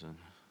annoying person.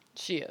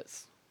 She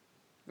is,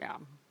 yeah.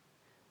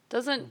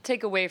 Doesn't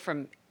take away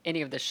from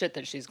any of the shit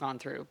that she's gone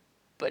through,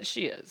 but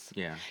she is.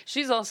 Yeah.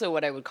 She's also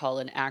what I would call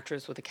an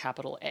actress with a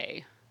capital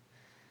A.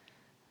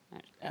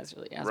 As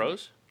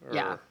Rose?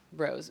 Yeah,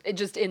 Rose. It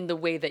just in the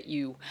way that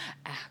you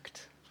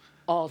act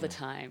all the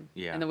time.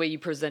 Yeah. And the way you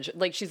present,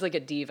 like she's like a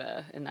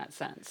diva in that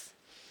sense.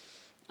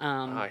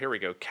 Here we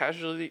go.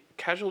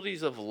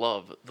 Casualties of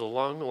Love. The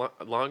Long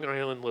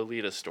Island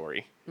Lolita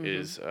story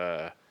is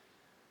the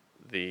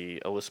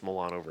Alyssa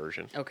Milano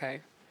version.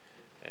 Okay.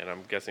 And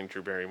I'm guessing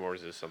Drew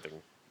Barrymore's is something,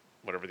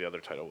 whatever the other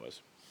title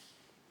was.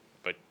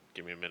 But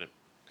give me a minute,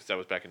 because that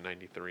was back in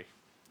 '93.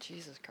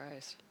 Jesus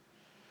Christ.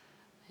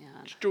 Man.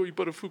 It's Joey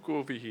Buttafuoco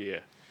over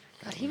here.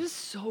 God, he was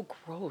so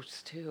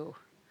gross too.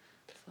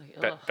 It's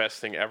like, ugh. Best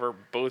thing ever.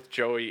 Both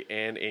Joey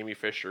and Amy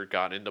Fisher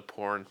got into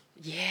porn.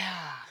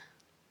 Yeah.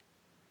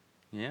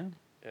 Yeah.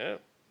 Yeah.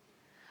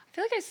 I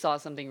feel like I saw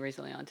something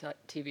recently on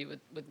TV with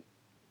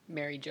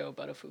Mary Jo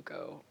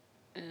Buttafuoco,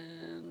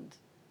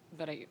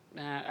 but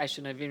I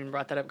shouldn't have even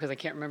brought that up because I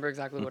can't remember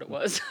exactly what it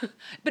was.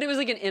 But it was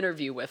like an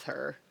interview with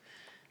her,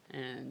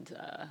 and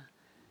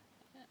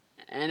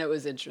it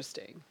was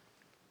interesting.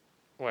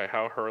 Why?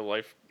 How her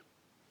life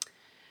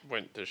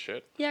went to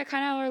shit? Yeah,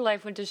 kind of how her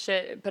life went to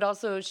shit, but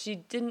also she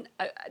didn't.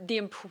 The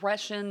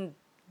impression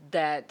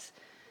that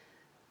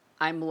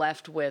I'm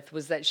left with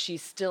was that she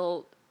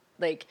still,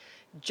 like,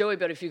 Joey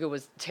Buttafuoco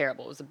was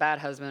terrible. It was a bad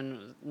husband,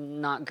 was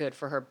not good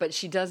for her. But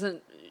she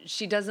doesn't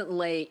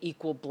lay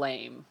equal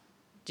blame.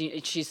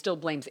 She still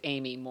blames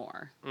Amy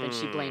more than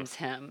she blames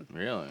him.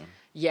 Really?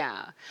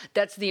 Yeah,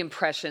 that's the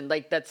impression.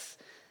 Like, that's,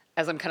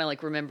 as I'm kind of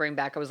like remembering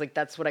back, I was like,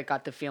 that's what I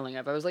got the feeling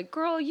of. I was like,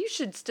 girl, you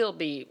should still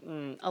be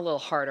a little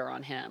harder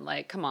on him.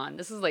 Like, come on,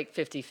 this is like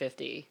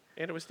 50-50.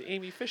 And it was the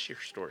Amy Fisher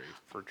story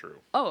for Drew.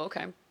 Oh,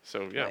 okay.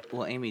 So, yeah.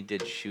 Well, Amy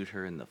did shoot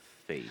her in the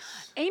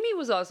face. Amy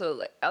was also,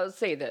 like, I would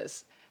say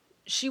this,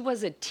 she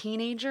was a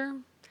teenager.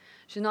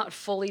 She's not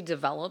fully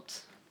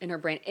developed in her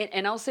brain.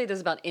 And I'll say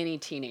this about any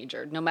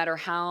teenager, no matter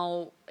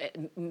how,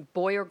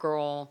 boy or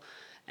girl,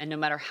 and no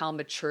matter how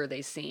mature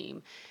they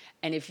seem.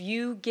 And if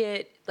you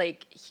get,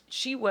 like,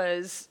 she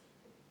was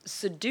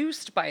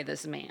seduced by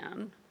this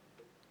man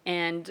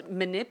and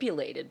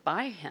manipulated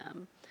by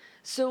him.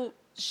 So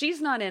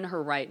she's not in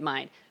her right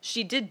mind.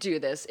 She did do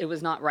this. It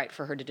was not right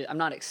for her to do. I'm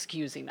not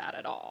excusing that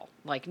at all.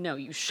 Like, no,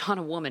 you shot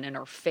a woman in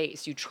her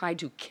face. You tried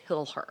to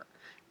kill her.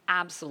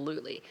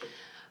 Absolutely.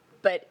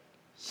 But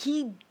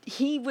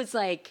he was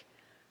like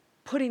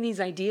putting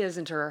these ideas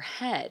into her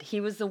head. He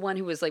was the one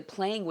who was like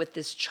playing with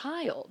this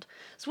child.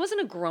 This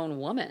wasn't a grown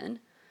woman.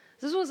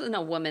 This wasn't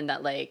a woman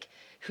that like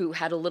who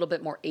had a little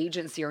bit more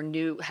agency or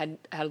had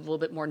a little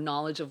bit more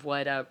knowledge of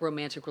what a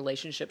romantic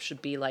relationship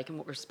should be like and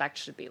what respect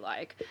should be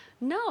like.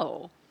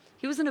 No.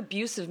 He was an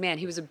abusive man.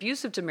 He was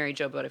abusive to Mary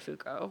Jo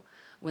Buttafuoco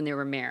when they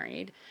were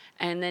married.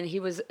 And then he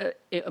was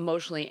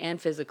emotionally and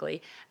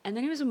physically. And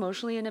then he was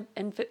emotionally and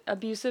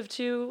abusive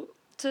to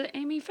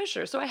Amy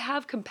Fisher. So I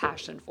have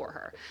compassion for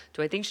her.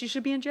 Do I think she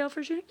should be in jail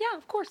for shooting? Yeah,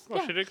 of course. Well,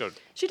 yeah. she did go.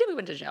 She did. We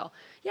went to jail.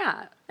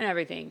 Yeah, and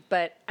everything.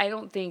 But I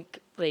don't think,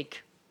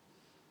 like,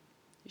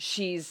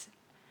 she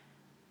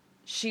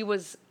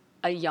was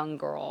a young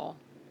girl.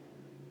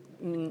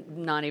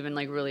 Not even,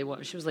 like, really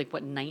what, she was, like,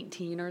 what,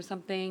 19 or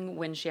something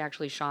when she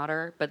actually shot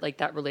her? But, like,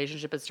 that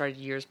relationship had started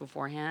years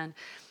beforehand.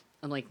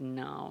 I'm like,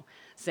 no.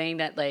 Saying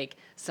that, like,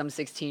 some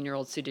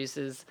 16-year-old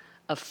seduces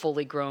a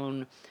fully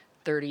grown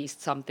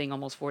 30-something,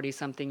 almost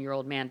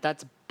 40-something-year-old man,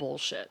 that's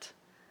bullshit.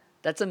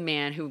 That's a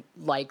man who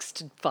likes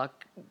to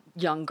fuck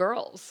young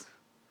girls.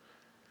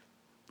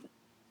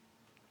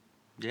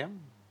 Yeah.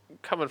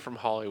 Coming from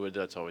Hollywood,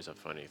 that's always a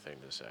funny thing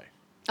to say.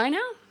 I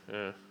know.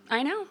 Yeah.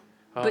 I know.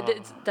 But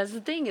that's the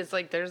thing. It's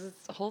like there's this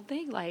whole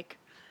thing, like,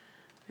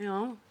 you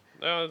know.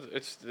 No,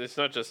 it's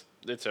not just,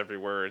 it's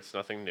everywhere. It's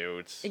nothing new.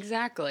 It's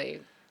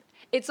Exactly.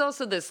 It's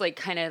also this, like,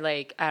 kind of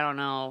like, I don't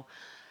know.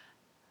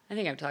 I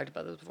think I've talked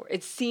about this before.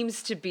 It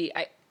seems to be,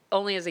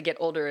 only as I get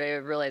older, I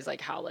realize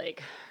like how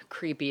like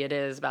creepy it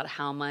is about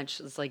how much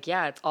it's like,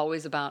 yeah, it's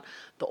always about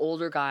the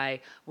older guy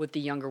with the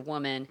younger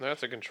woman.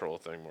 That's a control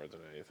thing more than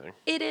anything.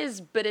 It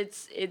is, but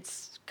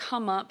it's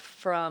come up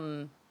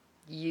from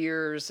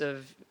years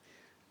of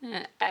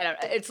I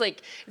don't know. It's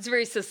like it's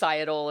very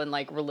societal and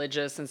like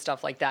religious and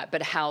stuff like that.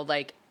 But how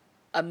like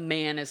a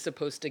man is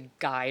supposed to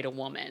guide a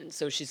woman,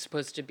 so he's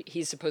supposed to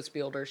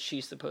be older,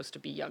 she's supposed to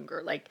be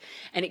younger. Like,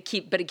 and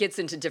but it gets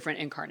into different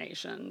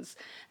incarnations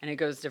and it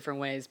goes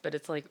different ways. But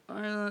it's like,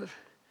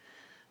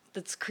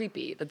 that's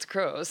creepy. That's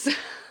gross.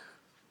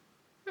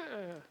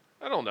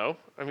 I don't know.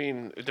 I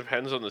mean, it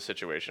depends on the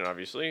situation,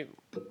 obviously.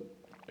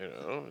 You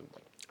know.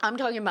 I'm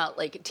talking about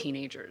like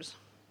teenagers.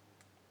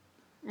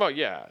 Well,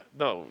 yeah.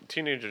 No,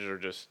 teenagers are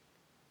just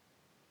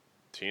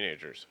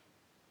teenagers.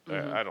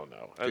 I don't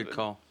know. Good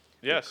call.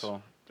 Yes. Good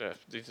call.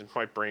 Yeah,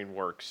 my brain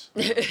works.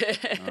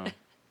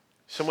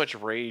 So much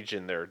rage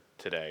in there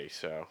today,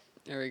 so.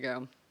 There we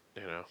go.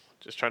 You know,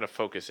 just trying to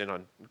focus in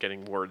on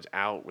getting words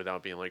out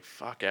without being like,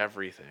 fuck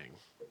everything.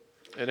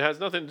 And it has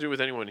nothing to do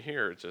with anyone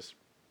here. It's just,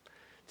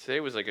 today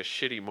was like a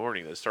shitty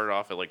morning that started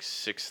off at like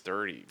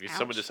 6:30 because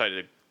someone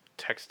decided to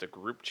text a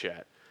group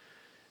chat.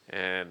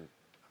 And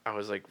I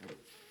was like,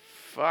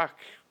 fuck.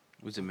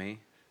 Was it me?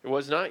 It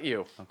was not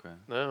you. Okay.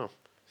 No,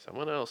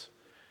 someone else.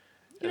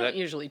 You don't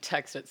usually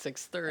text at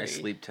 6:30. I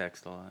sleep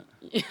text a lot.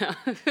 Yeah.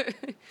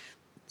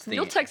 It's the,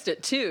 You'll text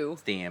it too.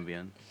 It's the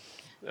Ambien.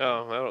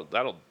 Oh,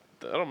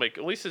 that'll make,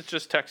 at least it's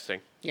just texting.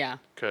 Yeah.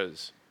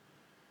 Because,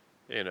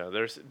 you know,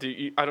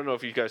 I don't know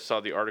if you guys saw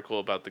the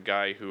article about the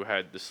guy who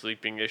had the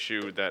sleeping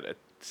issue that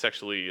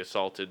sexually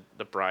assaulted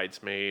the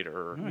bridesmaid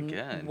or. Oh my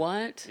God.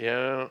 What?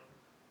 Yeah.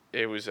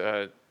 It was,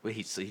 Wait,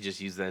 he just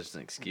used that as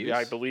an excuse? yeah,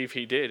 I believe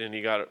he did. And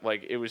he got,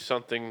 like, it was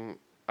something,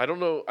 I don't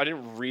know, I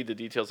didn't read the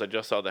details, I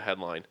just saw the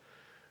headline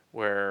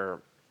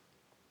where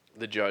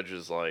the judge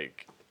is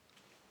like,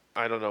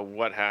 I don't know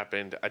what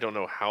happened. I don't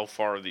know how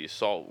far the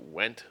assault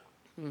went.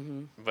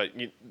 Mm-hmm. But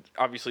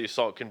obviously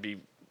assault can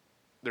be,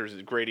 there's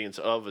gradients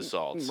of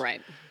assaults.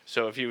 Right.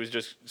 So if he was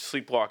just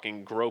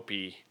sleepwalking,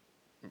 gropey,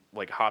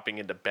 like hopping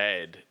into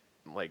bed,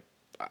 like,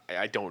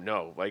 I don't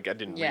know. Like, I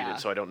didn't read it,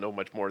 so I don't know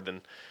much more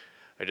than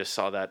I just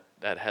saw that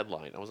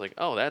headline. I was like,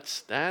 oh,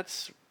 that's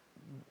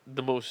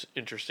the most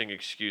interesting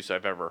excuse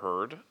I've ever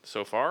heard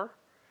so far.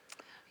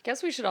 I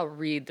guess we should all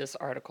read this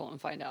article and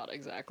find out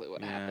exactly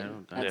what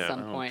happened at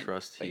some point. I don't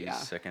trust But his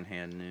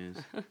secondhand news.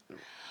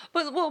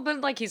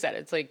 But like he said,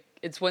 it's like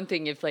it's one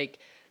thing if like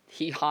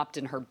he hopped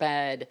in her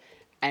bed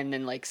and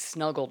then like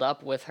snuggled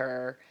up with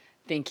her,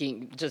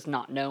 thinking just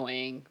not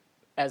knowing,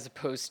 as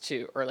opposed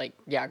to or like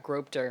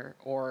groped her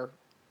or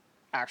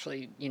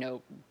actually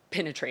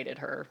penetrated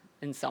her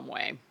in some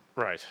way.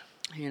 Right.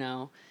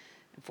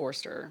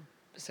 Forced her.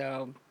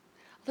 So,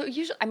 although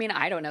usually, I mean,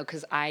 I don't know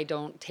because I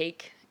don't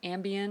take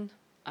Ambien.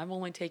 I've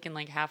only taken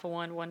like half of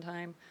one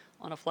time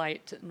on a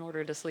flight in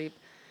order to sleep.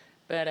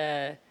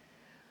 But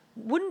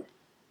wouldn't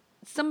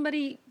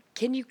somebody?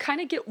 Can you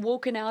kind of get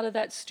woken out of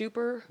that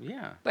stupor?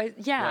 Yeah.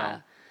 But yeah.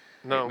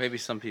 No. Maybe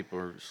some people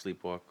are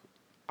sleepwalk.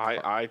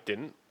 I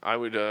didn't. I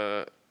would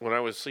when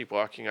I was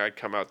sleepwalking, I'd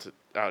come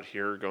out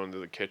here, go into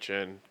the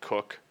kitchen,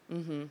 cook.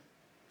 Mm-hmm.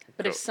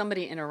 But if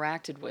somebody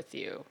interacted with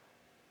you,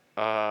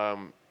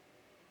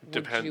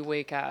 would you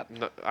wake up?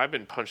 No, I've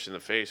been punched in the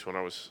face when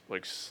I was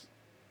like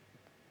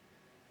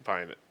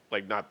buying it,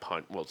 like not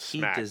punch, well,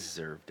 smacked. He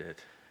deserved it,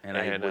 and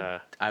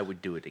I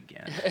would do it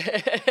again.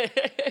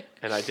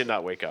 And I did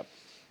not wake up.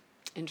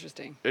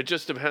 Interesting. It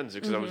just depends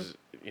because I was,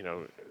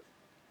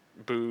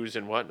 booze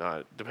and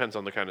whatnot. Depends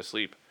on the kind of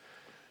sleep.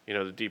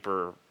 The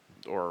deeper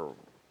or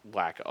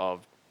lack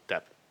of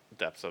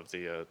depth of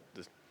the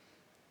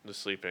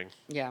sleeping.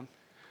 Yeah.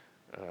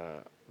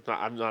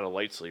 I'm not a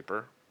light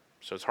sleeper,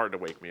 so it's hard to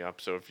wake me up.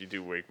 So if you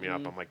do wake me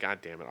up, I'm like, God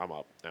damn it, I'm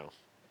up now.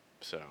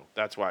 So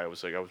that's why I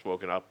was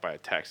woken up by a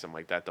text. I'm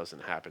like, that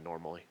doesn't happen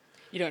normally.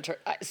 You don't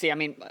see. I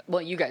mean,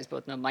 well, you guys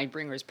both know my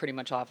ringer is pretty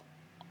much off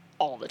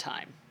all the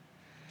time,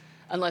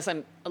 unless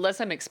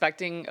I'm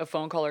expecting a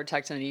phone call or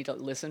text and I need to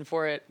listen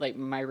for it. Like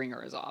my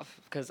ringer is off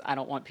because I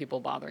don't want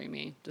people bothering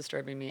me,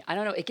 disturbing me. I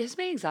don't know. It gives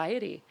me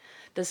anxiety.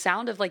 The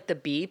sound of like the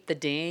beep, the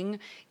ding,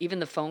 even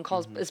the phone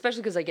calls,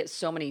 especially because I get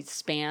so many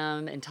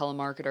spam and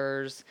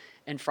telemarketers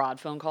and fraud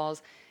phone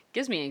calls,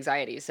 gives me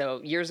anxiety.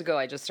 So years ago,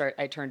 I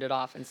turned it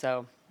off, and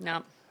so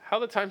no. How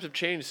the times have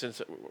changed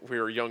since we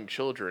were young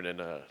children and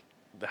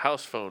the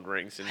house phone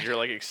rings and you're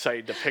like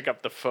excited to pick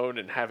up the phone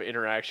and have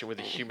interaction with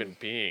a human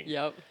being.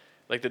 Yep.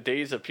 Like the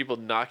days of people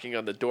knocking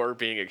on the door,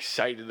 being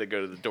excited to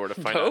go to the door to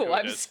find out who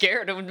I'm it is.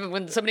 scared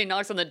when somebody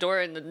knocks on the door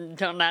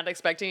and I'm not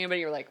expecting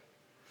anybody. You're like,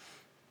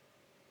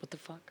 what the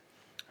fuck?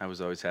 I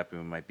was always happy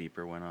when my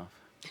beeper went off.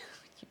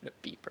 A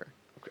beeper.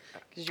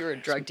 Because you're a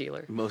drug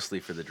dealer. Mostly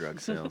for the drug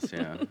sales,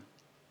 yeah.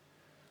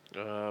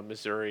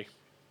 Missouri,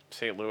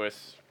 St.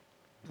 Louis.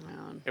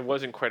 Man. It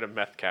wasn't quite a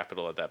meth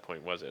capital at that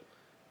point, was it?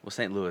 Well,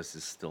 St. Louis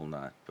is still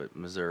not, but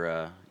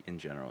Missouri in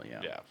general,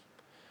 yeah.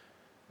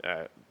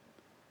 Yeah.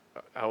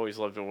 I always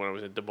loved it when I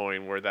was in Des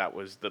Moines, where that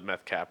was the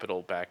meth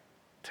capital back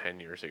 10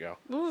 years ago.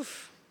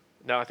 Oof.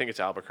 No, I think it's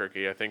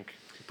Albuquerque. I think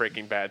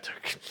Breaking Bad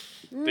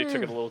they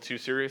took it a little too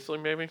seriously,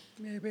 maybe.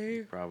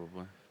 Maybe.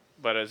 Probably.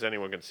 But as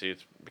anyone can see,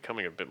 it's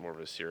becoming a bit more of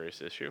a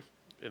serious issue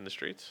in the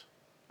streets,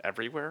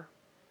 everywhere,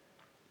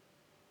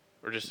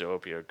 or just the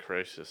opioid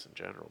crisis in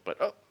general.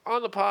 But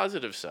on the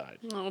positive side,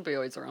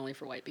 Opioids are only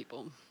for white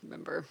people.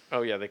 Remember,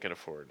 oh yeah, they can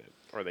afford it,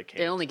 or they can't.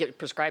 they only get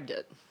prescribed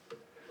it.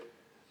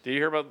 Did you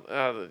hear about?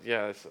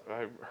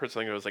 I heard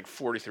something. It was like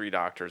 43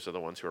 doctors are the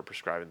ones who are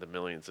prescribing the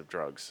millions of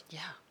drugs. Yeah.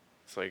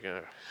 It's like,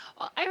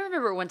 I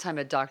remember one time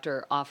a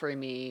doctor offering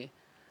me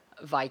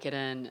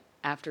Vicodin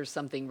after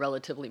something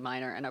relatively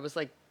minor, and I was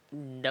like,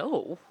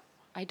 no,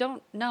 I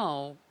don't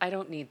know. I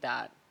don't need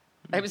that.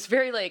 I was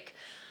very like,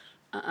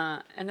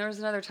 And there was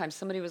another time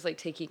somebody was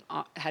like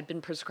had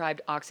been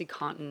prescribed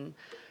OxyContin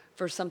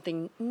for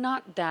something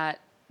not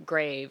that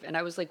grave, and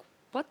I was like,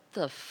 what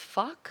the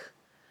fuck?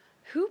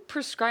 Who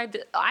prescribed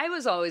it? Had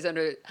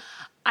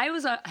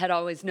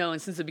always known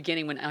since the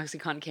beginning when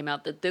OxyContin came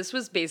out that this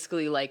was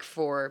basically like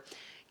for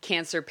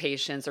cancer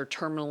patients or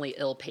terminally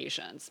ill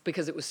patients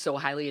because it was so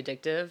highly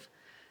addictive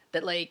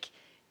that like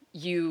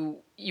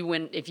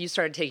if you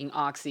started taking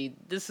Oxy,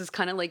 this is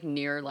kind of like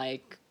near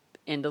like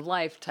end of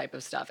life type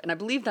of stuff. And I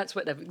believe that's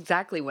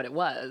exactly what it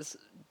was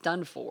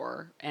done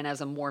for, and as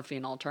a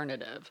morphine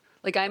alternative.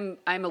 Like I'm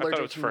allergic I thought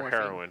it was to for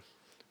morphine. heroin.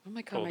 Oh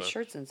my god, Hold my on.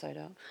 shirt's inside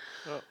out.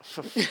 Oh.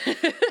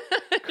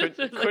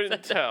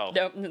 couldn't tell.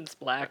 Nope, it's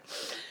black.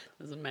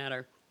 Doesn't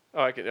matter.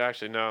 Oh, I can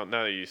actually now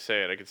that you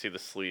say it, I can see the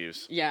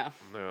sleeves. Yeah,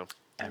 No.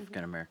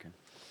 African American.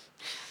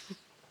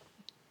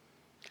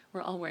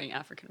 we're all wearing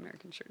African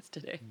American shirts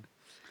today.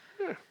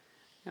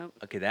 Nope.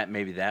 Okay,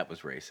 maybe that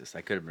was racist.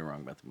 I could have been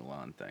wrong about the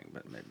Milan thing,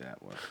 but maybe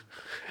that was.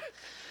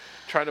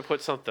 Trying to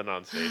put something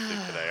on Stacey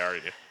today,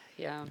 aren't you?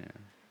 Yeah.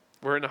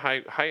 We're in a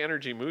high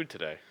energy mood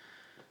today.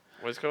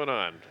 What's going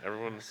on?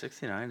 Everyone.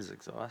 69 is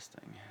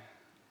exhausting.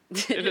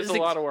 It is a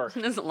lot of work.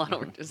 It is a lot of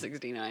work to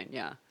 69.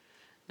 Yeah.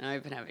 And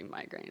I've been having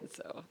migraines,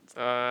 so it's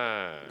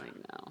like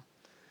no.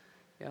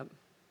 Yep.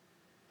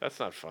 That's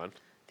not fun.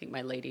 I think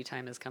my lady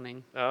time is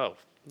coming. Oh,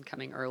 I'm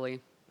coming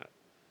early.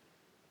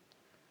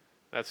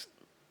 that's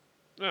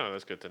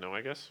good to know,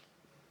 I guess.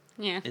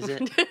 Yeah. Is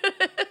it?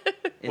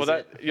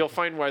 You'll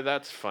find why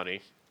that's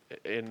funny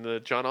in the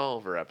John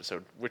Oliver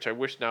episode, which I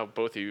wish now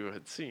both of you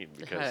had seen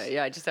because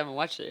Yeah, I just haven't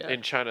watched it yet.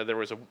 in China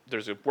there's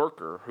a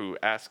worker who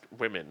asked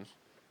women,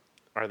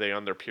 are they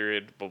on their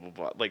period? Blah blah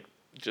blah. Like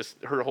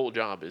just her whole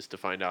job is to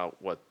find out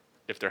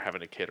if they're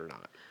having a kid or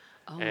not,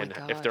 Oh and my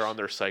gosh. if they're on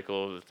their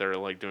cycle, if they're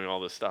like doing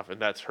all this stuff,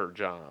 and that's her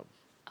job.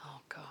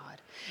 Oh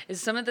God. Is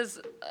some of this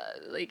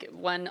like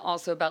one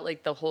also about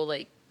like the whole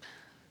like?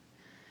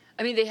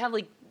 I mean, they have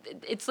like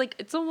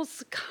it's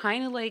almost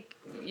kind of like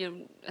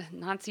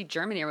Nazi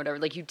Germany or whatever.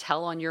 Like you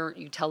tell on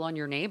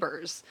your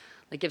neighbors.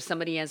 Like if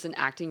somebody isn't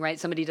acting right,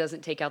 somebody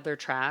doesn't take out their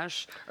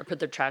trash or put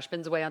their trash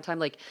bins away on time.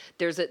 Like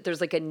there's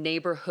like a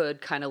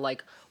neighborhood kind of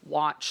like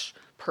watch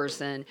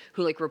person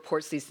who like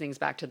reports these things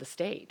back to the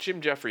state.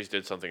 Jim Jeffries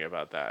did something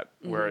about that,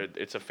 where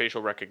it's a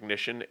facial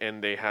recognition,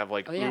 and they have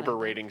like Uber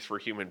ratings for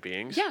human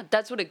beings. Yeah,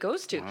 that's what it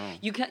goes to. Wow.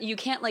 You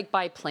can't like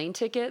buy plane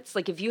tickets.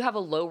 Like if you have a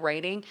low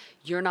rating,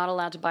 you're not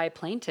allowed to buy a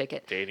plane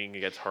ticket. Dating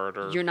gets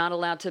harder. You're not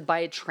allowed to buy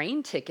a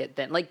train ticket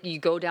then. Like you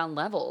go down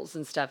levels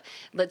and stuff.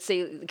 Let's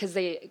say because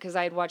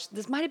I had watched,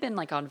 this might have been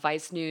like on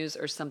Vice News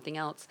or something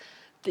else.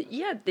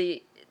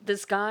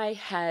 This guy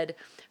had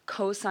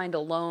co-signed a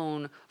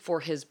loan for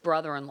his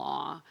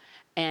brother-in-law,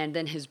 and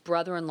then his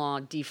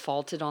brother-in-law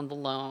defaulted on the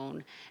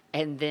loan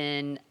and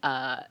then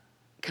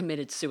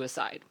committed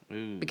suicide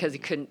because he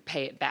couldn't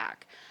pay it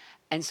back.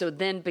 And so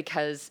then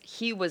because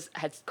he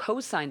had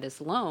co-signed this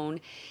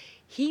loan,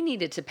 he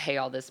needed to pay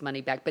all this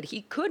money back, but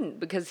he couldn't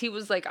because he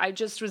was like, I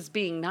just was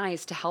being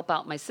nice to help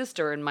out my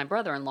sister and my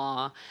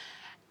brother-in-law.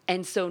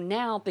 And so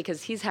now,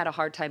 because he's had a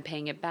hard time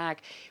paying it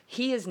back,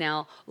 he is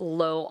now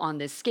low on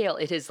this scale.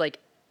 It is like,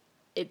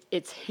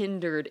 it's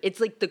hindered. It's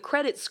like the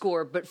credit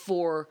score, but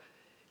for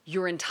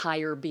your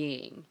entire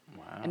being.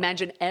 Wow.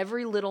 Imagine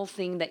every little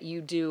thing that you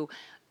do,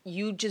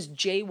 you just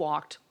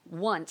jaywalked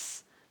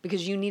once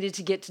because you needed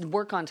to get to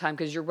work on time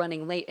because you're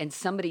running late, and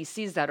somebody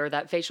sees that, or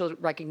that facial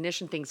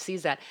recognition thing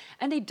sees that,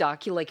 and they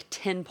dock you like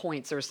 10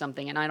 points or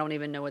something, and I don't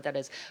even know what that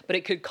is. But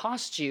it could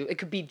cost you, it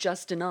could be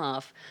just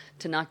enough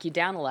to knock you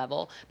down a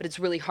level, but it's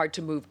really hard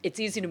to move. It's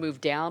easy to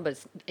move down,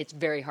 but it's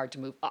very hard to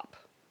move up.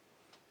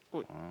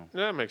 Wow.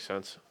 That makes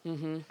sense.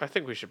 Mm-hmm. I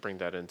think we should bring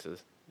that into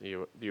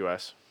the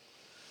U.S.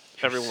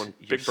 Everyone,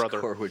 your Big Brother.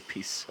 Score would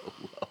be so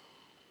low.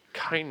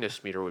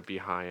 Kindness meter would be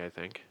high, I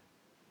think.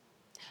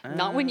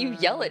 Not when you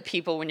yell at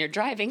people when you're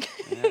driving.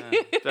 Yeah.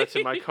 That's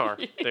in my car.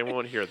 They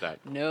won't hear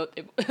that. No,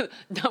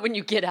 not when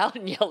you get out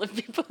and yell at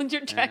people when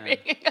you're driving.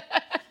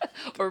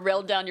 Or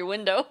rail down your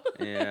window.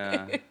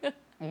 Yeah.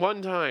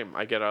 One time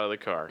I get out of the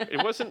car.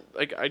 It wasn't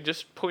like I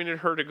just pointed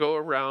her to go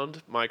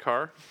around my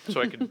car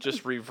so I could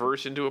just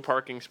reverse into a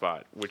parking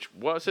spot, which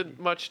wasn't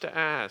much to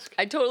ask.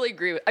 I totally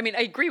agree I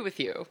agree with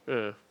you.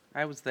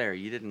 I was there.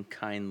 You didn't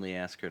kindly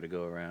ask her to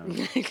go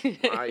around.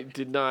 I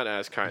did not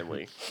ask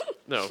kindly.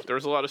 No, there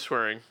was a lot of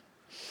swearing.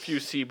 few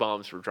C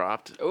bombs were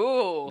dropped.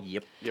 Ooh.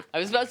 Yep. I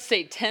was about to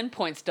say 10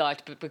 points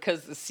docked, but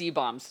because the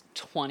C-bombs,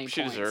 20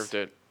 She points. deserved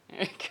it.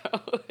 There you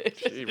go.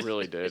 She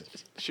really did.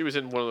 She was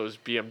in one of those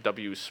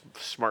BMW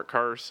smart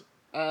cars.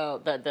 Oh,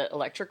 the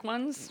electric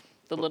ones?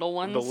 The little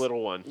ones? The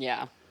little one.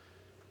 Yeah.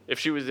 If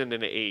she was in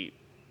an 8,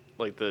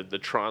 like the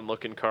Tron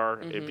looking car,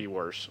 Mm-hmm. it'd be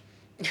worse.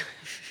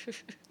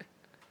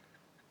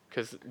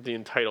 Because the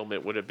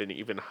entitlement would have been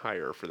even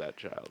higher for that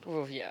child.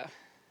 Oh, yeah.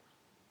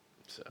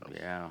 So,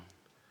 Yeah.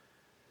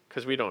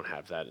 because we don't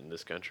have that in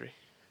this country.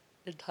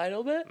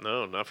 Entitlement?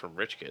 No, not from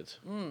rich kids.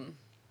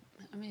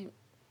 I mean,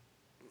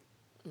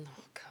 oh,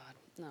 God.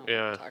 No,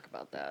 Yeah. don't talk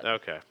about that.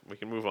 Okay, we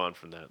can move on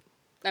from that.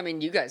 I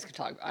mean, you guys could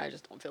talk. I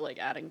just don't feel like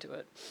adding to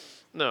it.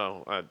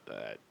 No,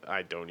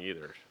 I don't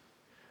either.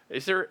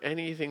 Is there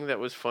anything that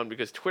was fun?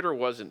 Because Twitter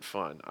wasn't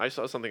fun. I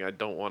saw something I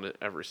don't want to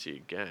ever see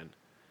again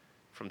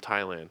from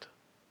Thailand.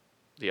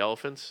 The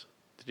elephants.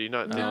 Did you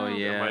not? No. Oh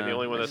yeah. Am I the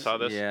only one that saw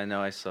this? Yeah,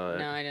 no, I saw it.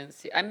 No, I didn't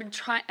see. I'm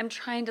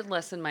trying to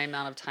lessen my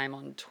amount of time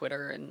on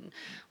Twitter and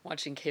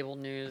watching cable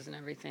news and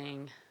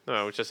everything.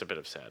 No, it's just a bit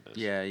of sadness.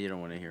 Yeah, you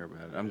don't want to hear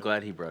about it. I'm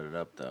glad he brought it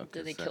up though.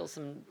 Did they 'cause, kill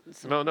some?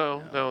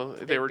 No. Did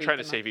They they were beat trying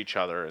to them save each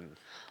other, and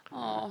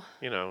Oh,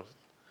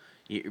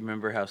 You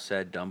remember how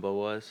sad Dumbo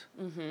was?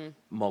 Mm-hmm.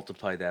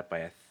 Multiply that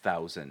by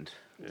 1,000.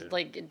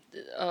 like,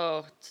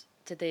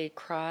 did they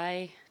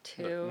cry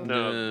too?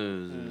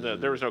 no,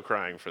 there was no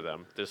crying for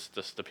them.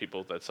 Just the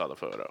people that saw the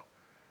photo.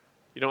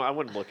 I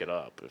wouldn't look it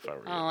up if I were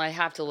you. Oh, I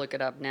have to look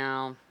it up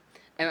now.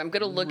 And I'm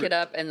gonna look it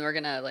up, and we're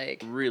gonna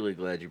like. Really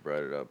glad you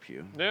brought it up,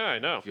 Hugh. Yeah, I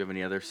know. Do you have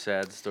any other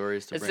sad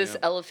stories to Is bring this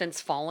up?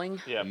 elephants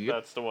falling? Yeah, Yep.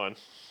 that's the one.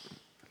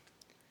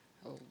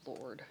 Oh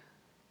Lord.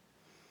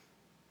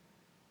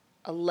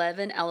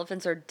 11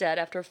 elephants are dead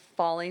after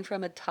falling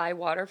from a Thai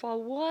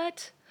waterfall.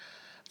 What?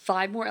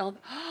 5 more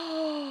elephants.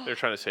 They're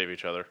trying to save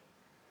each other.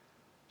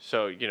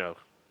 So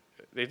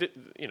they did.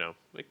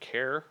 They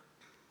care.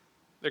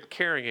 They're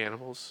caring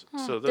animals.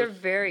 So They're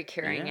very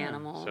caring Yeah.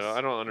 animals. So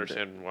I don't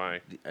understand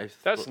why. I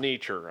That's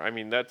nature. I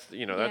mean, that's that's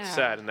Yeah.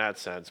 sad in that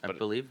sense. I But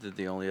believe that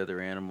the only other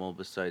animal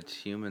besides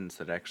humans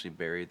that actually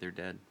bury their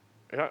dead.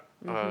 yeah,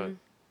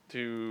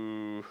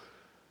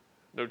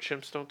 no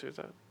chimps don't do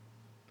that.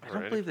 I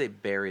don't believe they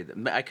bury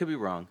them. I could be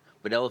wrong,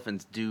 but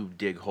elephants do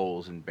dig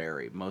holes and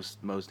bury. Most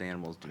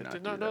animals do I not.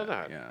 did do not know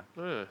that.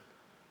 Yeah.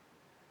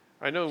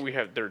 I know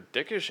they're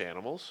dickish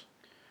animals.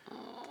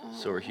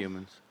 So are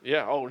humans.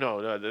 Yeah. Oh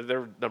no,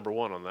 they're number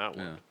one on that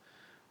one. Yeah.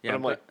 Yeah,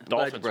 I'm like, I'm glad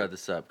you dolphins brought are-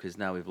 this up because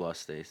now we've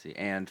lost Stacy,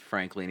 and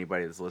frankly,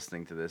 anybody that's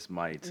listening to this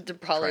might They're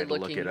probably try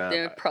to look it up.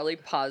 They're probably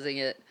pausing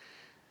it.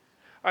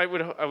 I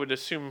would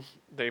assume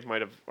they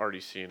might have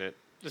already seen it.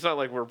 It's not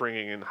like we're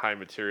bringing in high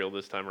material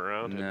this time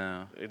around.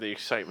 No. And the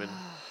excitement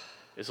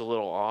is a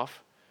little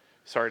off.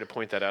 Sorry to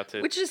point that out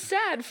to. Which is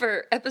sad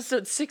for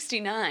episode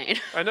 69.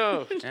 I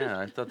know. Yeah,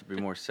 I thought there'd be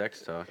more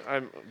sex talk.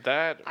 I'm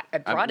that. I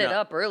brought it no-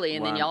 up early,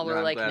 and then Well, y'all were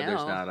I'm like, glad there's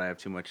no. not. I have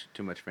too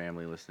much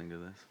family listening to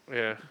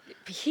this.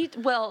 Yeah.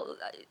 Well,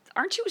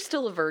 aren't you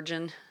still a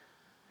virgin?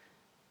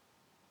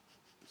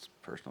 It's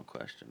a personal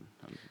question.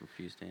 I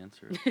refuse to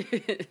answer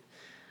it.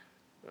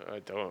 I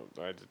don't.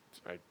 I.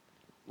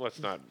 Let's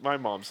not. My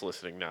mom's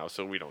listening now,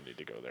 so we don't need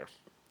to go there.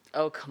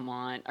 Oh, come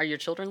on. Are your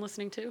children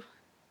listening too?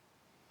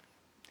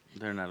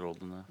 They're not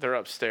old enough. They're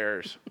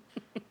upstairs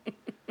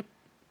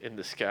in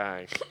the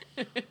sky.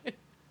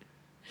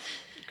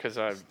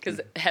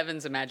 Because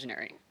heaven's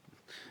imaginary.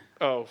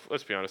 Oh,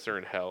 let's be honest, they're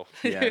in hell.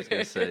 Yeah, I was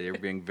gonna say you're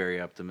being very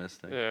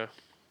optimistic. Yeah.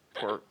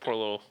 Poor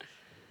little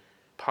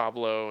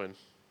Pablo and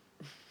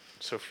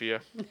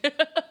Sophia.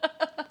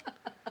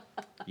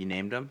 You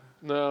named them?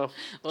 No.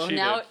 Well, she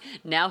now did.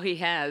 now he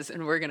has,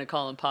 and we're gonna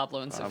call him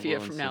Pablo and Sophia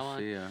Pablo from and now on.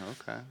 Sophia.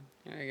 Okay.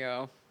 There you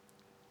go.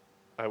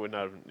 I would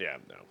not. Yeah,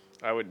 no.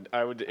 I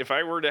would. If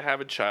I were to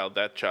have a child,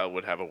 that child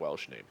would have a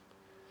Welsh name,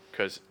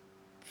 because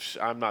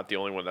I'm not the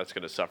only one that's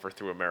going to suffer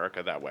through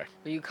America that way.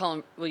 Will you call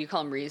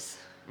him Reese?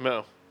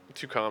 No,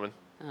 too common.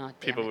 Oh, damn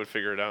People it. would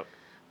figure it out.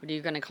 What are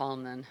you gonna call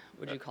him then?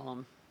 Would you call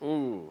him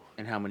Ooh,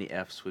 And how many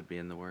F's would be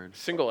in the word?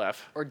 single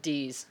F, or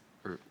D's?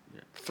 Or, yeah,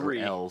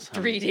 3. Or L's. How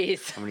 3 many-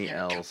 D's. How many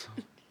L's?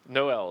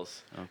 no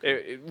L's.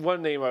 Okay.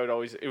 One name I would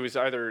always. It was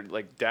either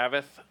like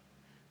Davith.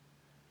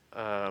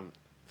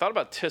 Thought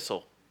about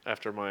Tissel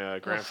after my Why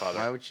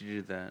grandfather, would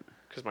you do that?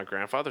 because my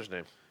grandfather's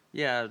name.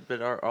 Yeah,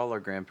 but all our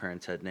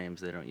grandparents had names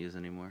they don't use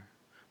anymore.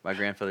 My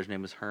grandfather's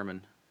name was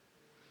Herman.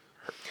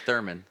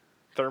 Thurman.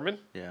 Thurman.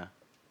 Yeah.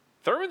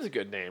 Thurman's a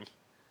good name.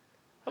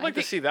 I'd like to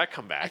think- see that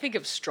come back. I think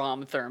of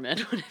Strom Thurmond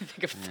when I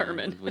think of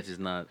Thurman. Which is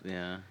not,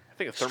 yeah. I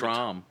think of Thurman.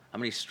 Strom. How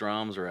many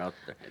Stroms are out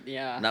there?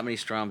 Yeah. Not many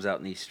Stroms out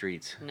in these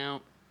streets.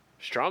 No,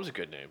 Strom's a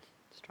good name.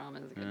 Strom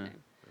is a good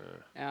name.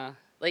 Yeah.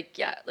 Like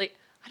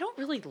I don't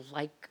really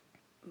like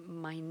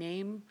my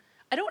name.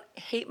 I don't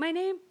hate my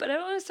name, but I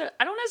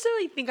don't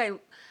necessarily think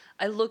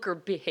I look or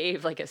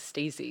behave like a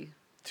Stacy.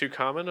 Too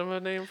common of a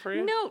name for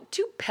you? No,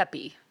 too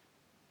peppy.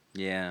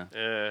 Yeah.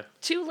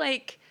 Too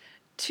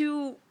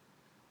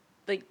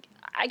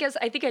I guess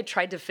I think I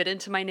tried to fit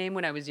into my name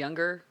when I was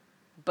younger,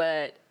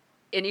 but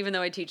and even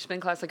though I teach spin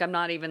class, like I'm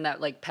not even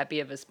that like peppy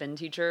of a spin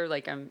teacher.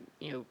 Like I'm,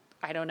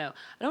 I don't know.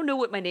 I don't know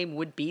what my name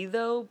would be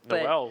though.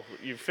 But Noelle,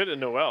 you fit in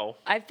Noelle.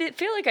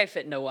 feel like I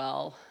fit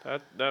Noelle.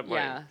 That might.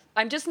 Yeah,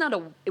 I'm just not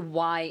a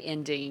Y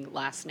ending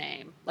last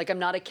name. Like I'm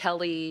not a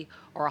Kelly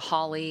or a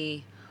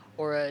Holly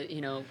or a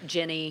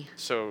Jenny.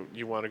 So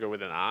you want to go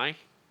with an I?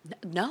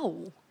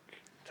 No,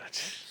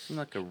 That's I'm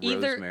like a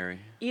either rosemary.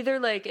 either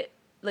like a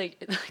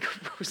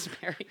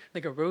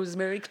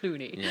Rosemary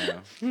Clooney.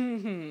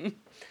 Yeah.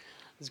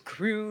 Just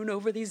croon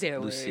over these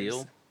airwaves.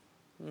 Lucille.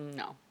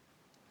 No.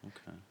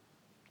 Okay.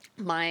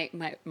 My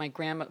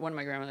grandma, one of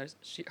my grandmothers,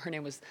 her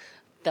name was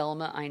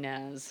Thelma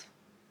Inez.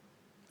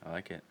 I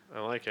like it. I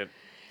like it.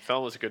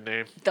 Thelma's a good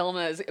name.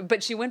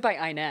 But she went by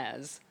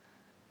Inez.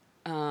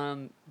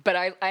 But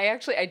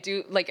I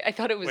do like, I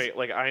thought it was. Wait,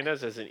 like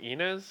Inez as in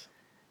Inez?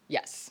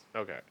 Yes.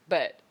 Okay.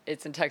 But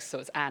it's in Texas, so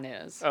it's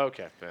Inez.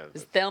 Okay.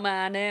 It's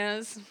Thelma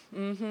Inez.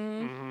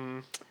 Mm-hmm.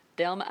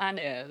 Thelma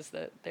Inez.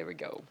 There we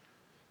go.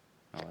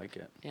 I like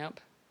it. Yep.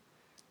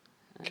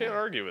 Can't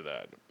argue with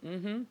that.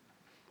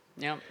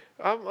 Yep.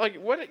 Like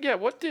what? Yeah,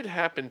 what did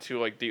happen to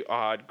like the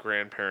odd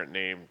grandparent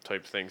name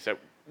type things that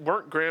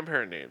weren't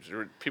grandparent names?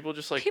 Or people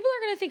just like People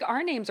are going to think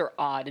our names are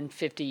odd in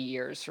 50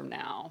 years from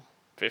now.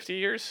 50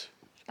 years?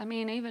 I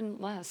mean, even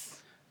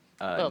less.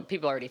 Well,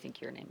 people already think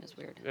your name is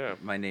weird. Yeah.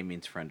 My name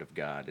means friend of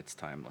God. It's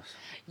timeless.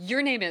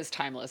 Your name is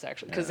timeless,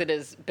 actually, because Yeah. it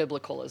is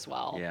biblical as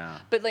well. Yeah.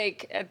 But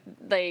and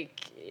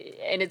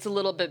it's a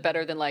little bit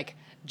better than like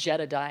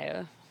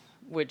Jedediah,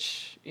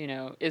 which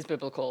is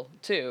biblical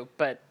too,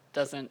 but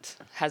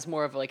has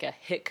more of like a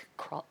hick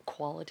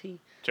quality.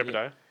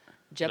 Jebediah?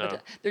 Jebediah. No.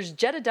 There's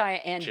Jedediah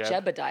and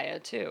Jeb.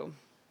 Jebediah too.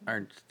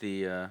 Aren't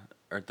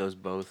those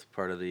both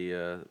part of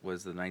the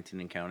was the 19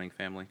 and counting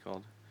family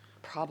called?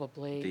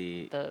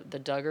 Probably the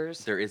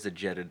Duggars. There is a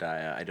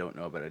Jedediah. I don't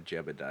know about a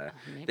Jebediah.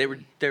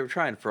 Maybe. They were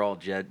trying for all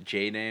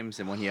J names,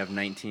 and when you have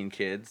 19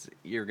 kids,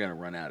 you're gonna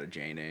run out of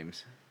J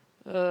names.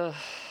 How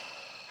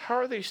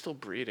are they still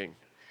breeding?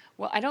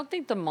 Well, I don't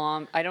think the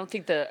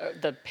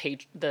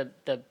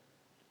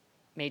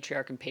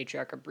matriarch and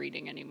patriarch are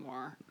breeding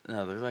anymore.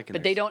 No, they're like.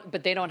 But they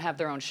don't have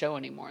their own show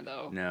anymore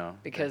though. No,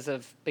 Because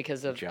of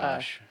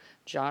Josh.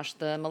 Josh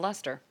the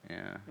molester,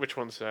 Yeah. Which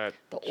one's that?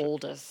 the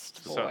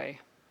oldest So- boy.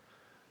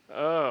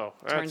 Oh.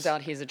 Turns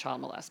out he's a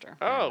child molester.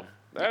 Oh,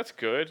 that's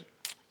good.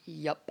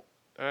 Yep.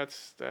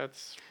 That's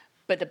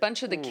But a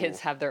bunch of the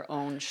kids have their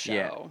own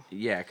show.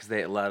 Yeah, because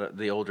a lot of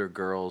the older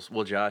girls.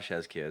 Well, Josh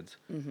has kids,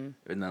 and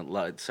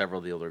then several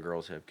of the older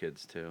girls have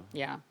kids too.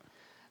 Yeah.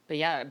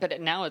 But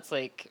now it's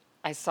like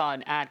I saw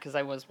an ad because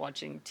I was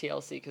watching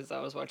TLC because I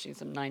was watching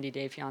some 90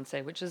 Day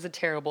Fiance, which is a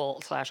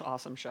terrible /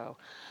 awesome show.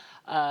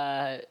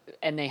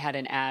 And they had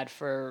an ad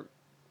for,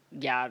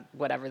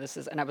 whatever this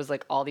is. And I was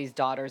like, all these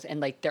daughters. And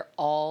like, they're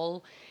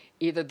all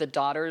either the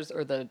daughters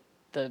or the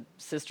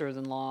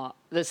sisters-in-law.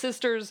 The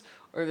sisters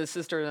or the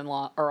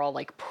sister-in-law are all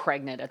like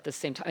pregnant at the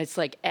same time. It's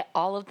like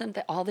all of them,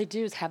 all they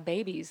do is have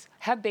babies.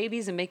 Have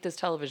babies and make this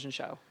television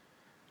show.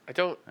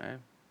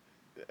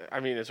 I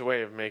mean, it's a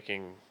way of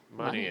making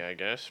money, Money. I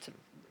guess.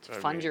 So, I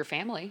Fund mean, your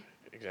family.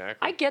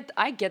 Exactly. I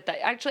get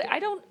that. Actually, I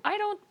don't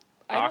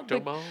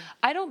Octomom?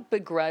 I don't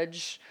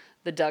begrudge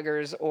the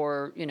Duggars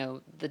or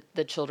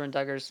the children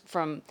Duggars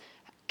from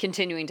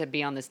continuing to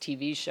be on this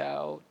TV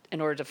show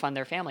in order to fund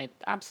their family.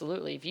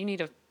 Absolutely. If you need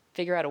to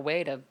figure out a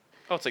way to,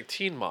 Oh, it's like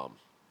Teen Mom.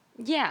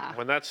 yeah,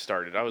 When that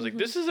started, I was like,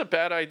 this is a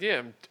bad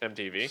idea,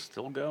 MTV.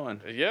 Still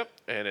going. Yep,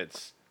 and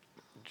it's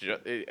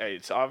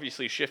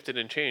obviously shifted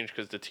and changed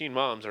because the teen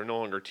moms are no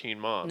longer teen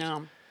moms.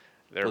 no,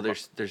 They're Well,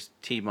 there's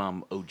T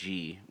Mom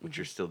OG, which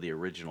are still the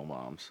original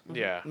moms.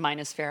 yeah.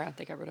 minus Farrah.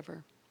 They got rid of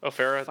her Oh,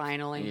 Farrah.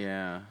 finally.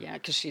 Yeah, Yeah,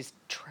 because she's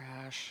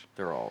trash.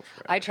 they're all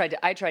trash.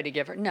 I tried to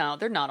give her. No,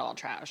 they're not all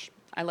trash.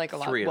 I like a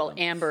lot. Three of Well, them.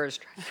 Amber is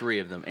trash. 3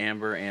 of them,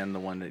 Amber and the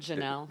one that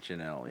Janelle.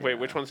 Janelle. Wait, yeah.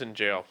 which one's in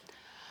jail?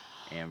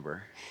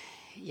 Amber.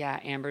 Yeah,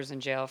 Amber's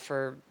in jail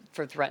for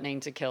threatening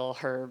to kill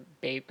her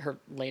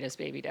latest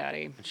baby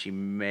daddy. And she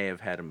may have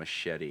had a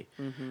machete,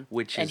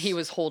 which is. And he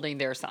was holding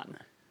their son.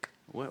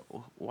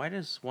 Why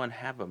does one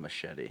have a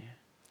machete?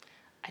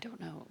 I don't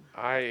know.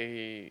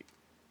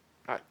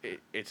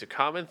 It's a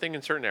common thing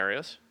in certain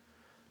areas.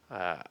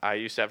 I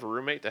used to have a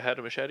roommate that had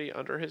a machete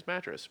under his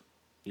mattress.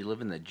 You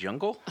live in the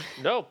jungle?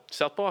 No,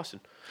 South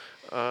Boston.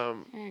 Well,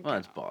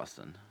 that's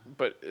Boston.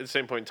 But at the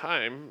same point in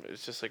time,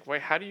 it's just like,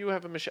 wait, how do you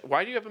have a machete?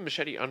 Why do you have a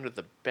machete under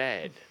the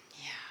bed?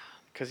 Yeah.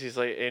 Because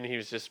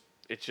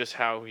it's just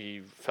how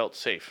he felt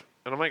safe.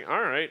 And I'm like,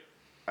 all right,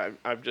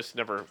 I've just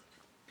never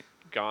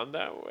gone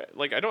that way.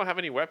 Like, I don't have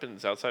any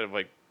weapons outside of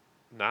like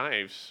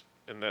knives,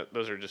 and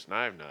those are just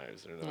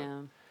knives. They're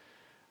not.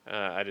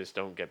 Yeah. I just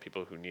don't get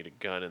people who need a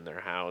gun in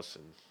their house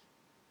and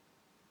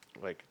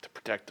like to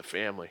protect the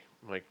family.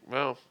 I'm like,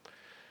 well,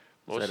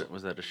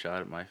 Was that a shot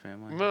at my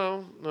family?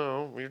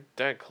 no, your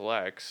dad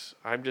collects.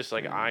 I'm just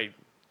like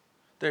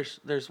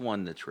There's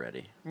one that's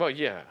ready. Well,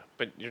 yeah,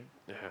 but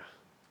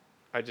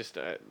I just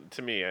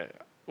to me,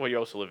 well, you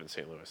also live in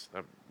St. Louis.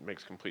 That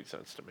makes complete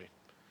sense to me.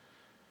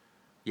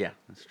 Yeah,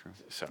 that's true.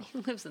 So He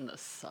lives in the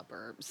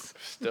suburbs.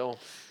 still,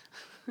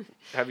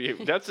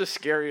 that's the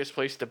scariest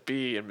place to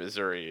be in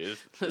Missouri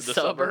is The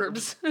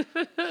suburbs.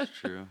 suburbs. That's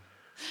true.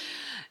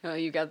 Oh,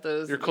 you got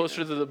those. You're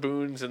closer to the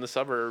boons in the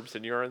suburbs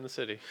than you are in the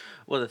city.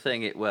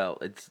 Well,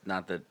 it's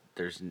not that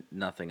there's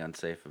nothing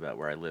unsafe about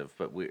where I live,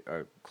 but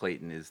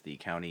Clayton is the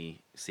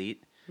county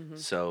seat,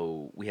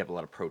 so we have a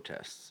lot of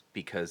protests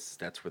because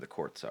that's where the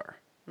courts are.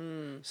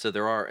 So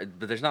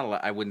but there's not a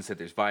lot. I wouldn't say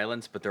there's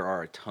violence, but there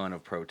are a ton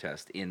of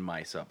protests in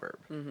my suburb.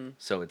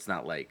 So it's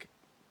not like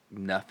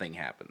nothing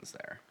happens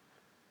there.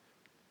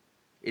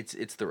 It's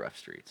the rough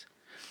streets,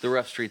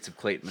 of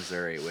Clayton,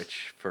 Missouri,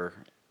 which for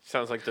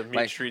Sounds like the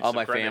mean streets all of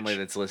my Greenwich. family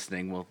that's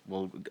listening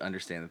will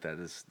understand that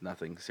is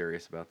nothing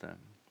serious about that.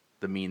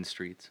 The mean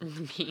streets.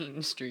 The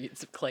mean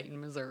streets of Clayton,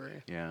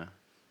 Missouri. Yeah.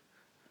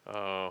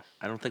 Oh,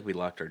 I don't think we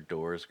locked our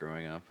doors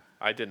growing up.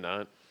 I did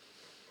not.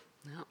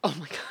 No. Oh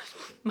my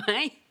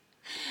god,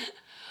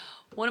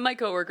 one of my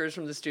coworkers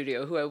from the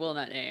studio, who I will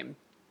not name,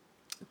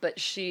 but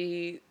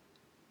she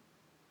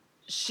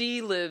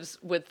lives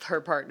with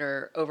her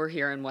partner over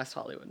here in West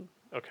Hollywood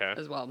Okay.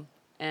 as well,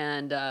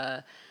 and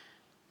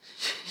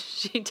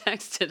she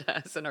texted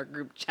us in our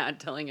group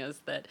chat telling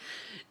us that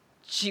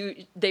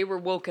they were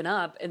woken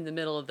up in the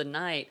middle of the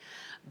night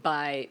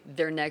by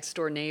their next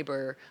door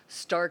neighbor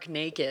stark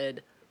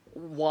naked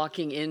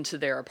walking into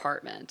their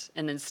apartment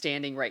and then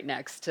standing right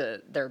next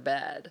to their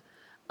bed.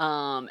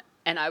 And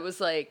I was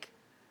like,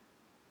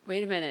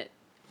 wait a minute.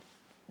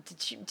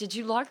 Did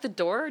you lock the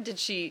door? Did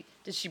she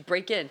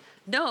break in?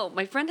 No,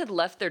 my friend had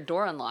left their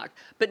door unlocked,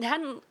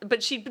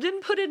 but she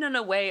didn't put it in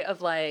a way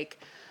of like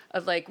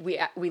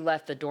we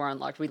left the door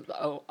unlocked.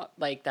 Oh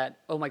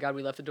my god,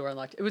 we left the door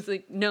unlocked. It was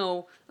like,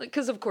 no,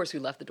 because of course we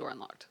left the door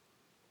unlocked.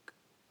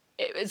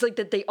 It's like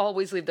that they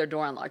always leave their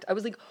door unlocked. I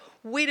was like,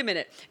 wait a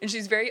minute. And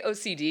she's very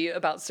OCD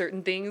about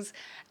certain things.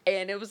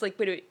 And it was like,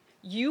 wait a minute,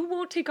 you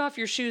won't take off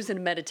your shoes in a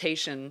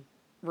meditation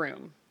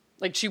room.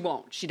 Like, she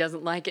won't. She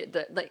doesn't like it.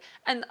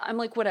 And I'm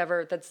like,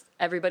 whatever.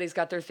 Everybody's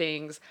got their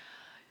things.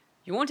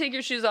 You won't take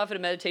your shoes off in a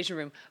meditation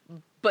room,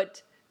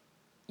 but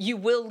you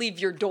will leave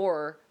your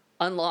door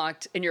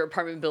unlocked in your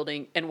apartment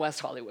building in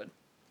West Hollywood.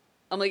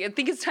 I'm like, I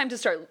think it's time to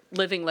start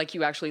living like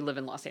you actually live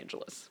in Los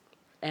Angeles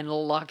and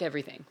lock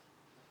everything.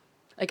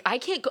 Like, I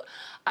can't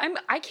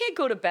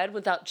go to bed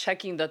without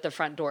checking that the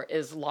front door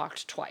is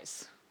locked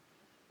twice.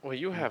 Well,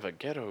 you have a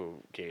ghetto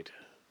gate.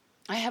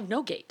 I have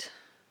no gate.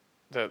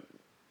 No,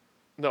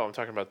 I'm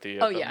talking about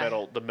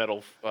the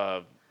metal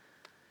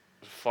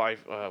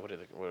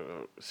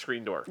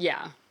screen door.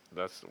 Yeah.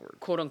 That's the word.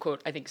 Quote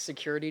unquote, I think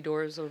security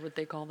doors are what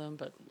they call them,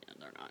 but yeah,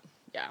 they're not.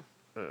 Yeah.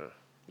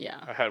 Yeah.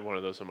 I had one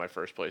of those in my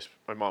first place.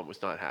 My mom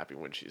was not happy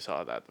when she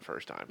saw that the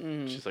first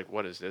time. She's like,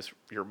 "What is this?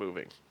 You're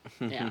moving."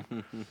 Yeah.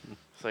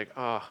 It's like,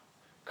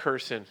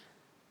 cursing.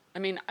 I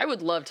mean, I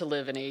would love to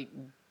live in a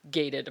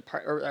gated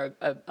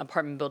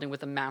apartment building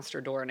with a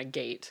master door and a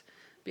gate.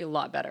 Be a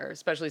lot better,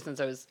 especially since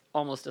I was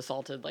almost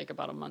assaulted like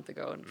about a month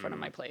ago in front of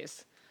my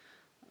place.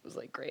 It was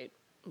like great.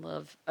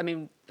 Love. I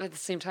mean, at the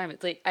same time,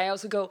 it's like I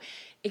also go,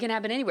 it can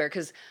happen anywhere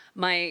because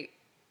my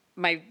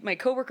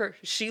coworker,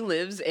 she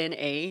lives in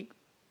a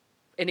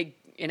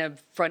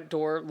front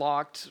door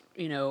locked,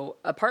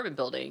 apartment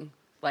building.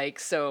 Like,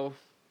 so,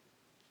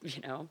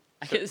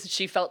 I guess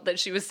she felt that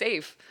she was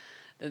safe.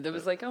 It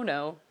was like, oh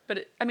no.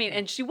 But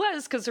and she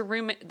was, because her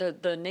roommate,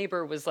 the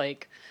neighbor was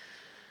like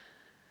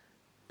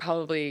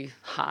probably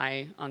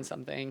high on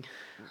something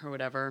or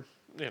whatever.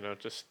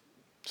 Just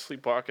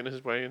sleepwalking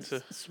his way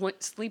into...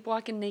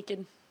 Sleepwalking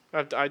naked.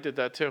 I did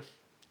that too.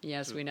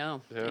 Yes, we know.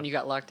 Yeah. And you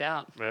got locked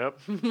out. Yep.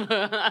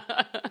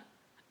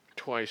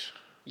 Twice.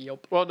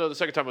 Yep. Well, no, the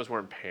second time I was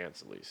wearing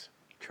pants, at least.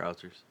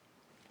 Trousers.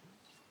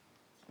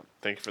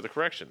 Thank you for the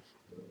correction.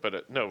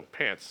 But no,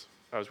 pants.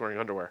 I was wearing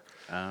underwear.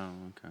 Oh,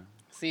 okay.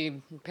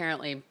 See,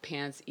 apparently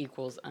pants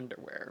equals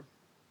underwear.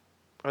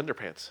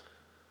 Underpants.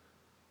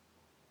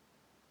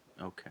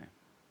 Okay.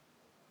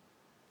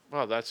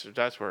 Well, that's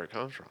where it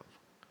comes from.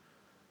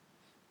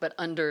 But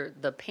under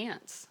the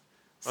pants.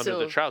 Under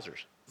the trousers.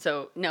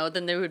 So, no,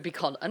 then they would be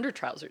called under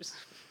trousers.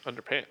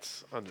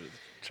 Underpants. Under the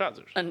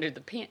trousers. Under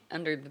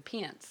the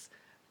pants.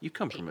 You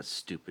come from a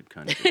stupid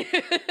country.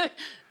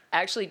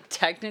 Actually,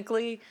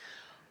 technically,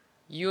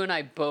 you and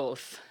I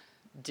both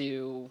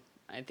do,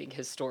 I think,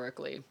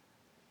 historically.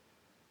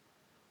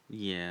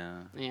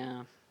 Yeah.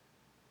 Yeah.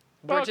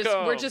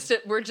 Welcome.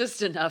 We're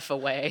just enough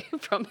away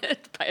from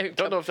it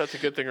Don't know if that's a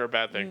good thing or a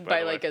bad thing.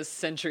 by like a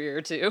century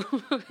or two.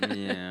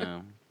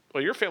 Yeah.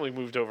 Well, your family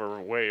moved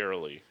over way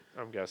early,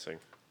 I'm guessing.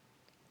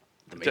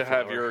 The To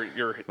have Mayflower.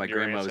 your My your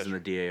grandma was in ancestry.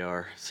 the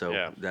DAR, so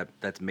Yeah.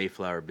 that's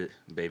Mayflower,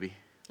 baby.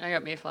 I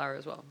got Mayflower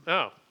as well.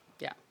 Oh,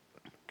 Yeah.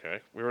 okay.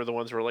 We were the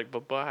ones who were like,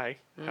 bye-bye.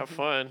 Have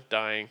fun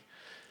dying.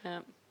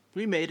 Yeah.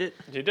 We made it.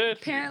 You did.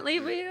 Apparently,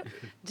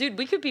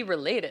 we could be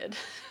related.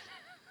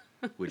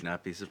 Would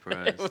not be It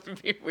surprised.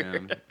 would be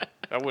weird.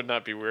 That would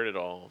not be weird at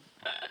all.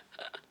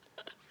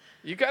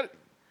 You got...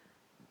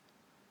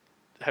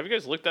 Have you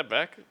guys looked that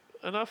back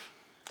enough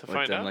to What,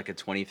 find done out? like a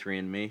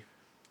 23andMe?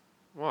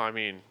 Well, I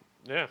mean,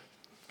 yeah.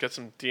 get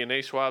some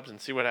DNA swabs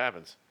and see what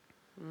happens.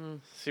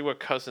 See what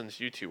cousins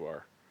you two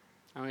are.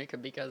 I mean, it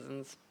could be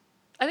cousins.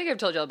 I think I've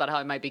told you all about how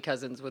I might be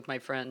cousins with my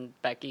friend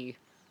Becky.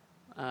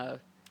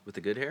 With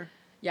the good hair?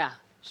 Yeah,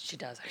 she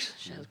does actually.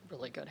 She has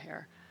really good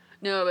hair.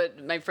 No,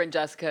 but my friend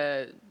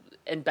Jessica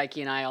and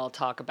Becky and I all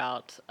talk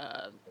about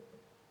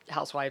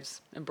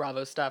Housewives and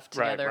Bravo stuff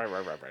together.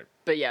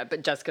 Right.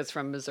 But Jessica's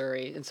from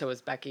Missouri, and so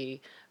is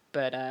Becky.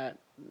 But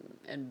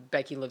and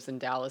Becky lives in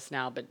Dallas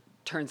now. But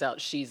turns out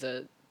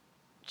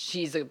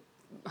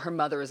her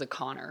mother is a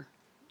Connor,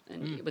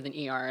 with an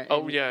ER.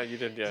 Oh yeah, you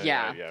did.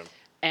 Yeah.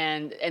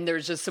 And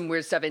there's just some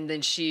weird stuff, and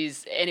then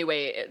she's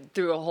anyway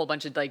through a whole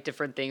bunch of like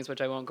different things,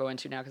 which I won't go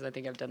into now because I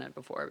think I've done it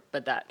before.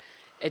 But that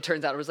it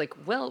turns out it was like,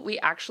 well, we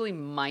actually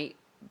might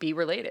be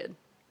related.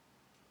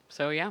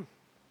 So yeah,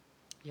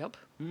 yep.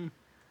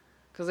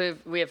 Because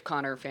we have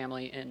Connor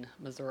family in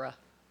Missouri.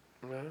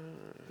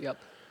 Yep.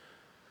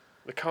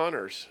 The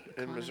Connors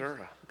in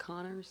Missouri.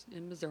 Connors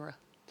in Missouri.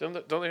 Don't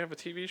they have a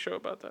TV show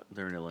about that?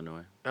 They're in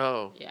Illinois.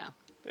 Oh.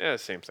 Yeah.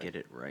 Same thing. Get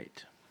it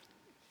right.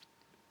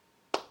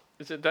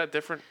 Is it that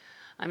different?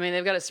 I mean,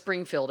 they've got a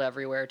Springfield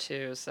everywhere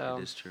too. So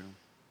It is true.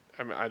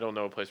 I mean, I don't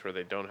know a place where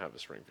they don't have a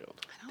Springfield.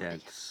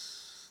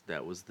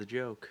 That was the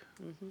joke.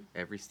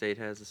 Every state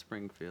has a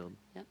Springfield.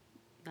 Yep.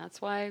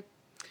 That's why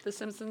the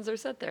Simpsons are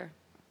set there.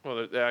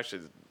 Well, they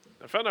actually,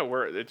 I found out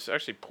where it's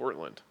actually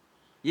Portland.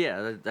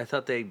 Yeah, I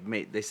thought they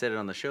said it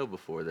on the show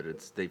before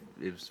that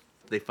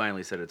they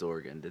finally said it's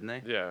Oregon, didn't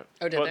they? Yeah.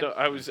 Oh, did they? No,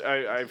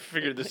 I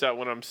figured this out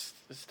when I'm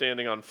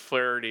standing on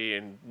Flaherty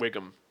and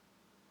Wiggum,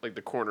 like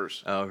the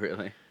corners. Oh,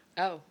 really?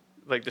 Oh.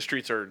 Like the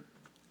streets are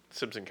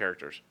Simpson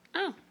characters.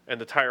 Oh. And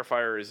the tire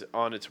fire is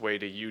on its way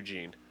to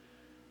Eugene,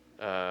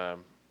 by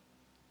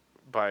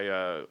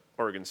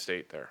Oregon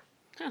State there.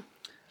 Huh.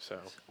 So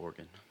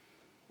Oregon.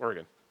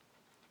 Yes.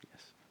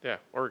 Yeah,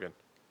 Oregon.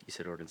 You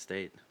said Oregon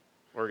State.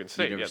 Oregon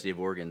State. University of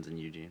Oregon's in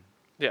Eugene.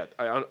 Yeah,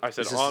 I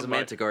said This is a on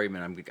semantic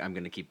argument I'm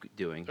going to keep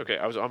doing. Okay,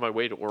 I was on my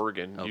way to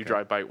Oregon. Okay. You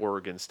drive by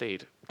Oregon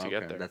State to get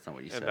Okay, there. that's not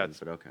what you And said, that's-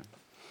 but okay.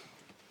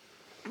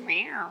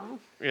 Meow.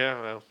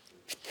 Yeah, well.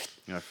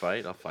 You want to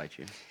fight? I'll fight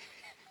you.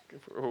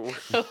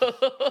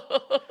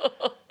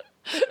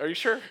 Are you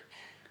sure?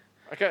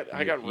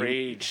 I got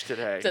rage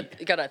today.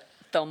 You got a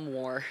thumb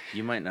war.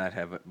 You might not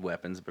have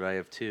weapons, but I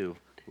have two.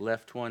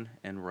 Left one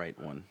and right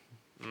one.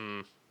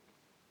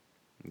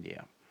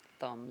 Yeah.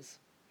 Thumbs.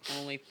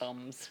 Only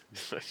thumbs.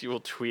 You will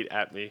tweet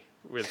at me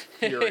with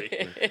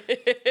fury,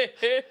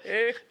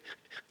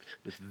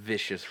 With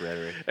vicious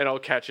rhetoric. and I'll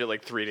catch it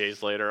like 3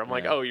 days later. I'm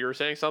like, Yeah. oh, you were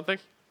saying something?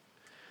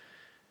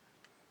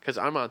 Because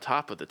I'm on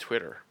top of the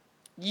Twitter.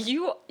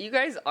 You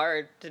guys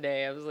are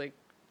today. I was like,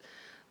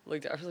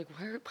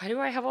 why do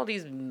I have all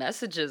these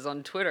messages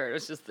on Twitter? It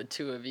was just the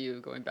two of you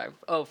going back.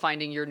 Oh,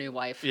 finding your new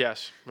wife.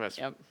 Yes. That's,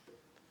 Yep.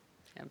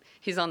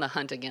 He's on the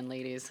hunt again,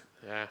 ladies.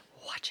 Yeah.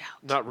 Watch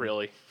out. Not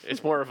really.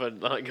 It's more of a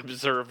like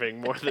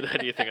observing more than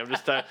anything. I'm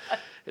just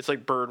it's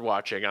like bird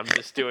watching. I'm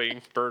just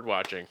doing bird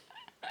watching.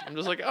 I'm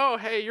just like, oh,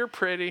 hey, you're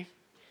pretty.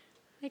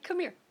 Hey, come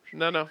here.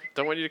 No,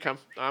 don't want you to come.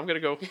 I'm gonna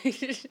go.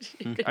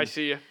 I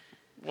see you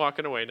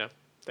walking away now.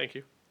 Thank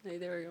you. Hey,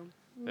 there we go.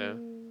 Yeah.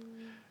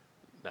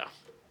 No.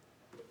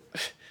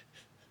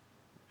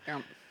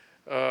 Yep.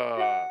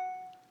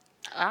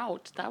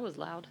 Ouch, that was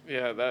loud.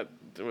 Yeah, that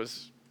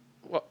was.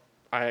 Well,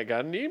 I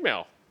got an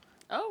email.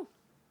 Oh.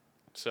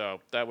 So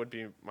that would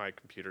be my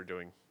computer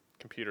doing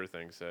computer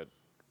things that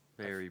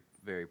Very,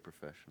 very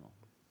professional.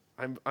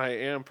 I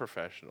am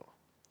professional.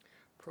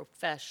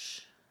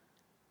 Profesh.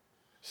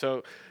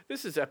 So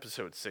this is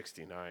episode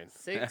 69.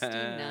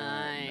 69.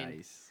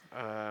 Nice.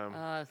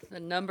 The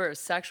number of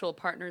sexual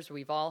partners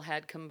we've all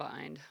had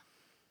combined.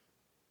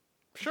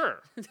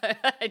 Sure.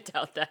 I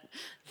doubt that.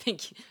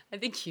 I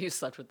think you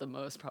slept with the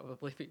most,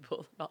 probably,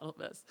 people, all of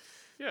us.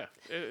 Yeah.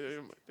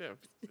 Yeah.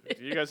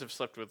 You guys have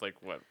slept with like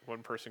what,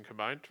 one person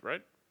combined,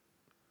 right?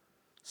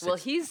 Well,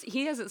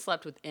 he hasn't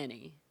slept with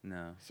any.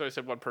 No. So I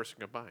said one person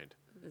combined.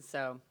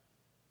 So,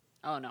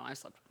 oh no, I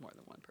slept with more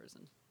than one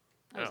person.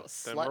 I was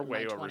Oh, a then slut we're in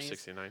way my over 20s.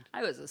 69.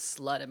 I was a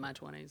slut in my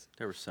 20s.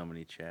 There were so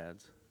many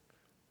Chads.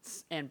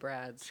 And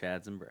Brads.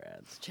 Chads and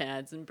Brads.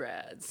 Chads and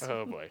Brads.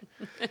 Oh boy.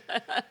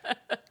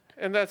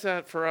 And that's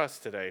that for us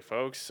today,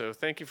 folks. So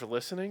thank you for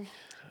listening.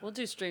 We'll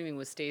do streaming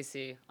with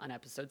Stacy on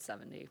episode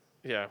 70.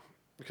 Yeah,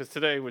 because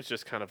today was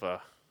just kind of a.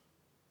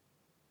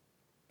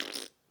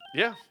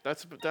 Yeah,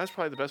 that's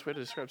probably the best way to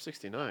describe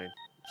 69.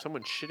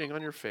 Someone shitting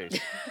on your face.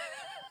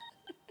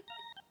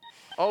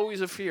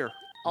 Always a fear.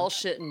 All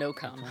shit and no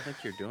cum. I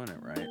think you're doing it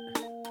right.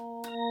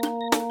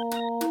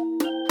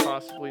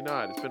 Possibly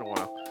not. It's been a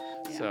while.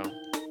 Yeah. So.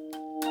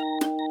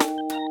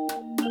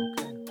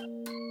 Okay.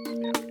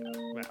 Yeah,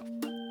 well.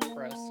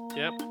 Gross.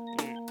 Yep.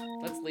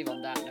 Let's leave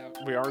on that note.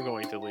 We are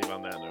going to leave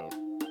on that note.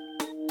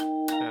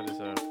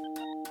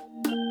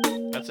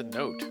 That's a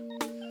note.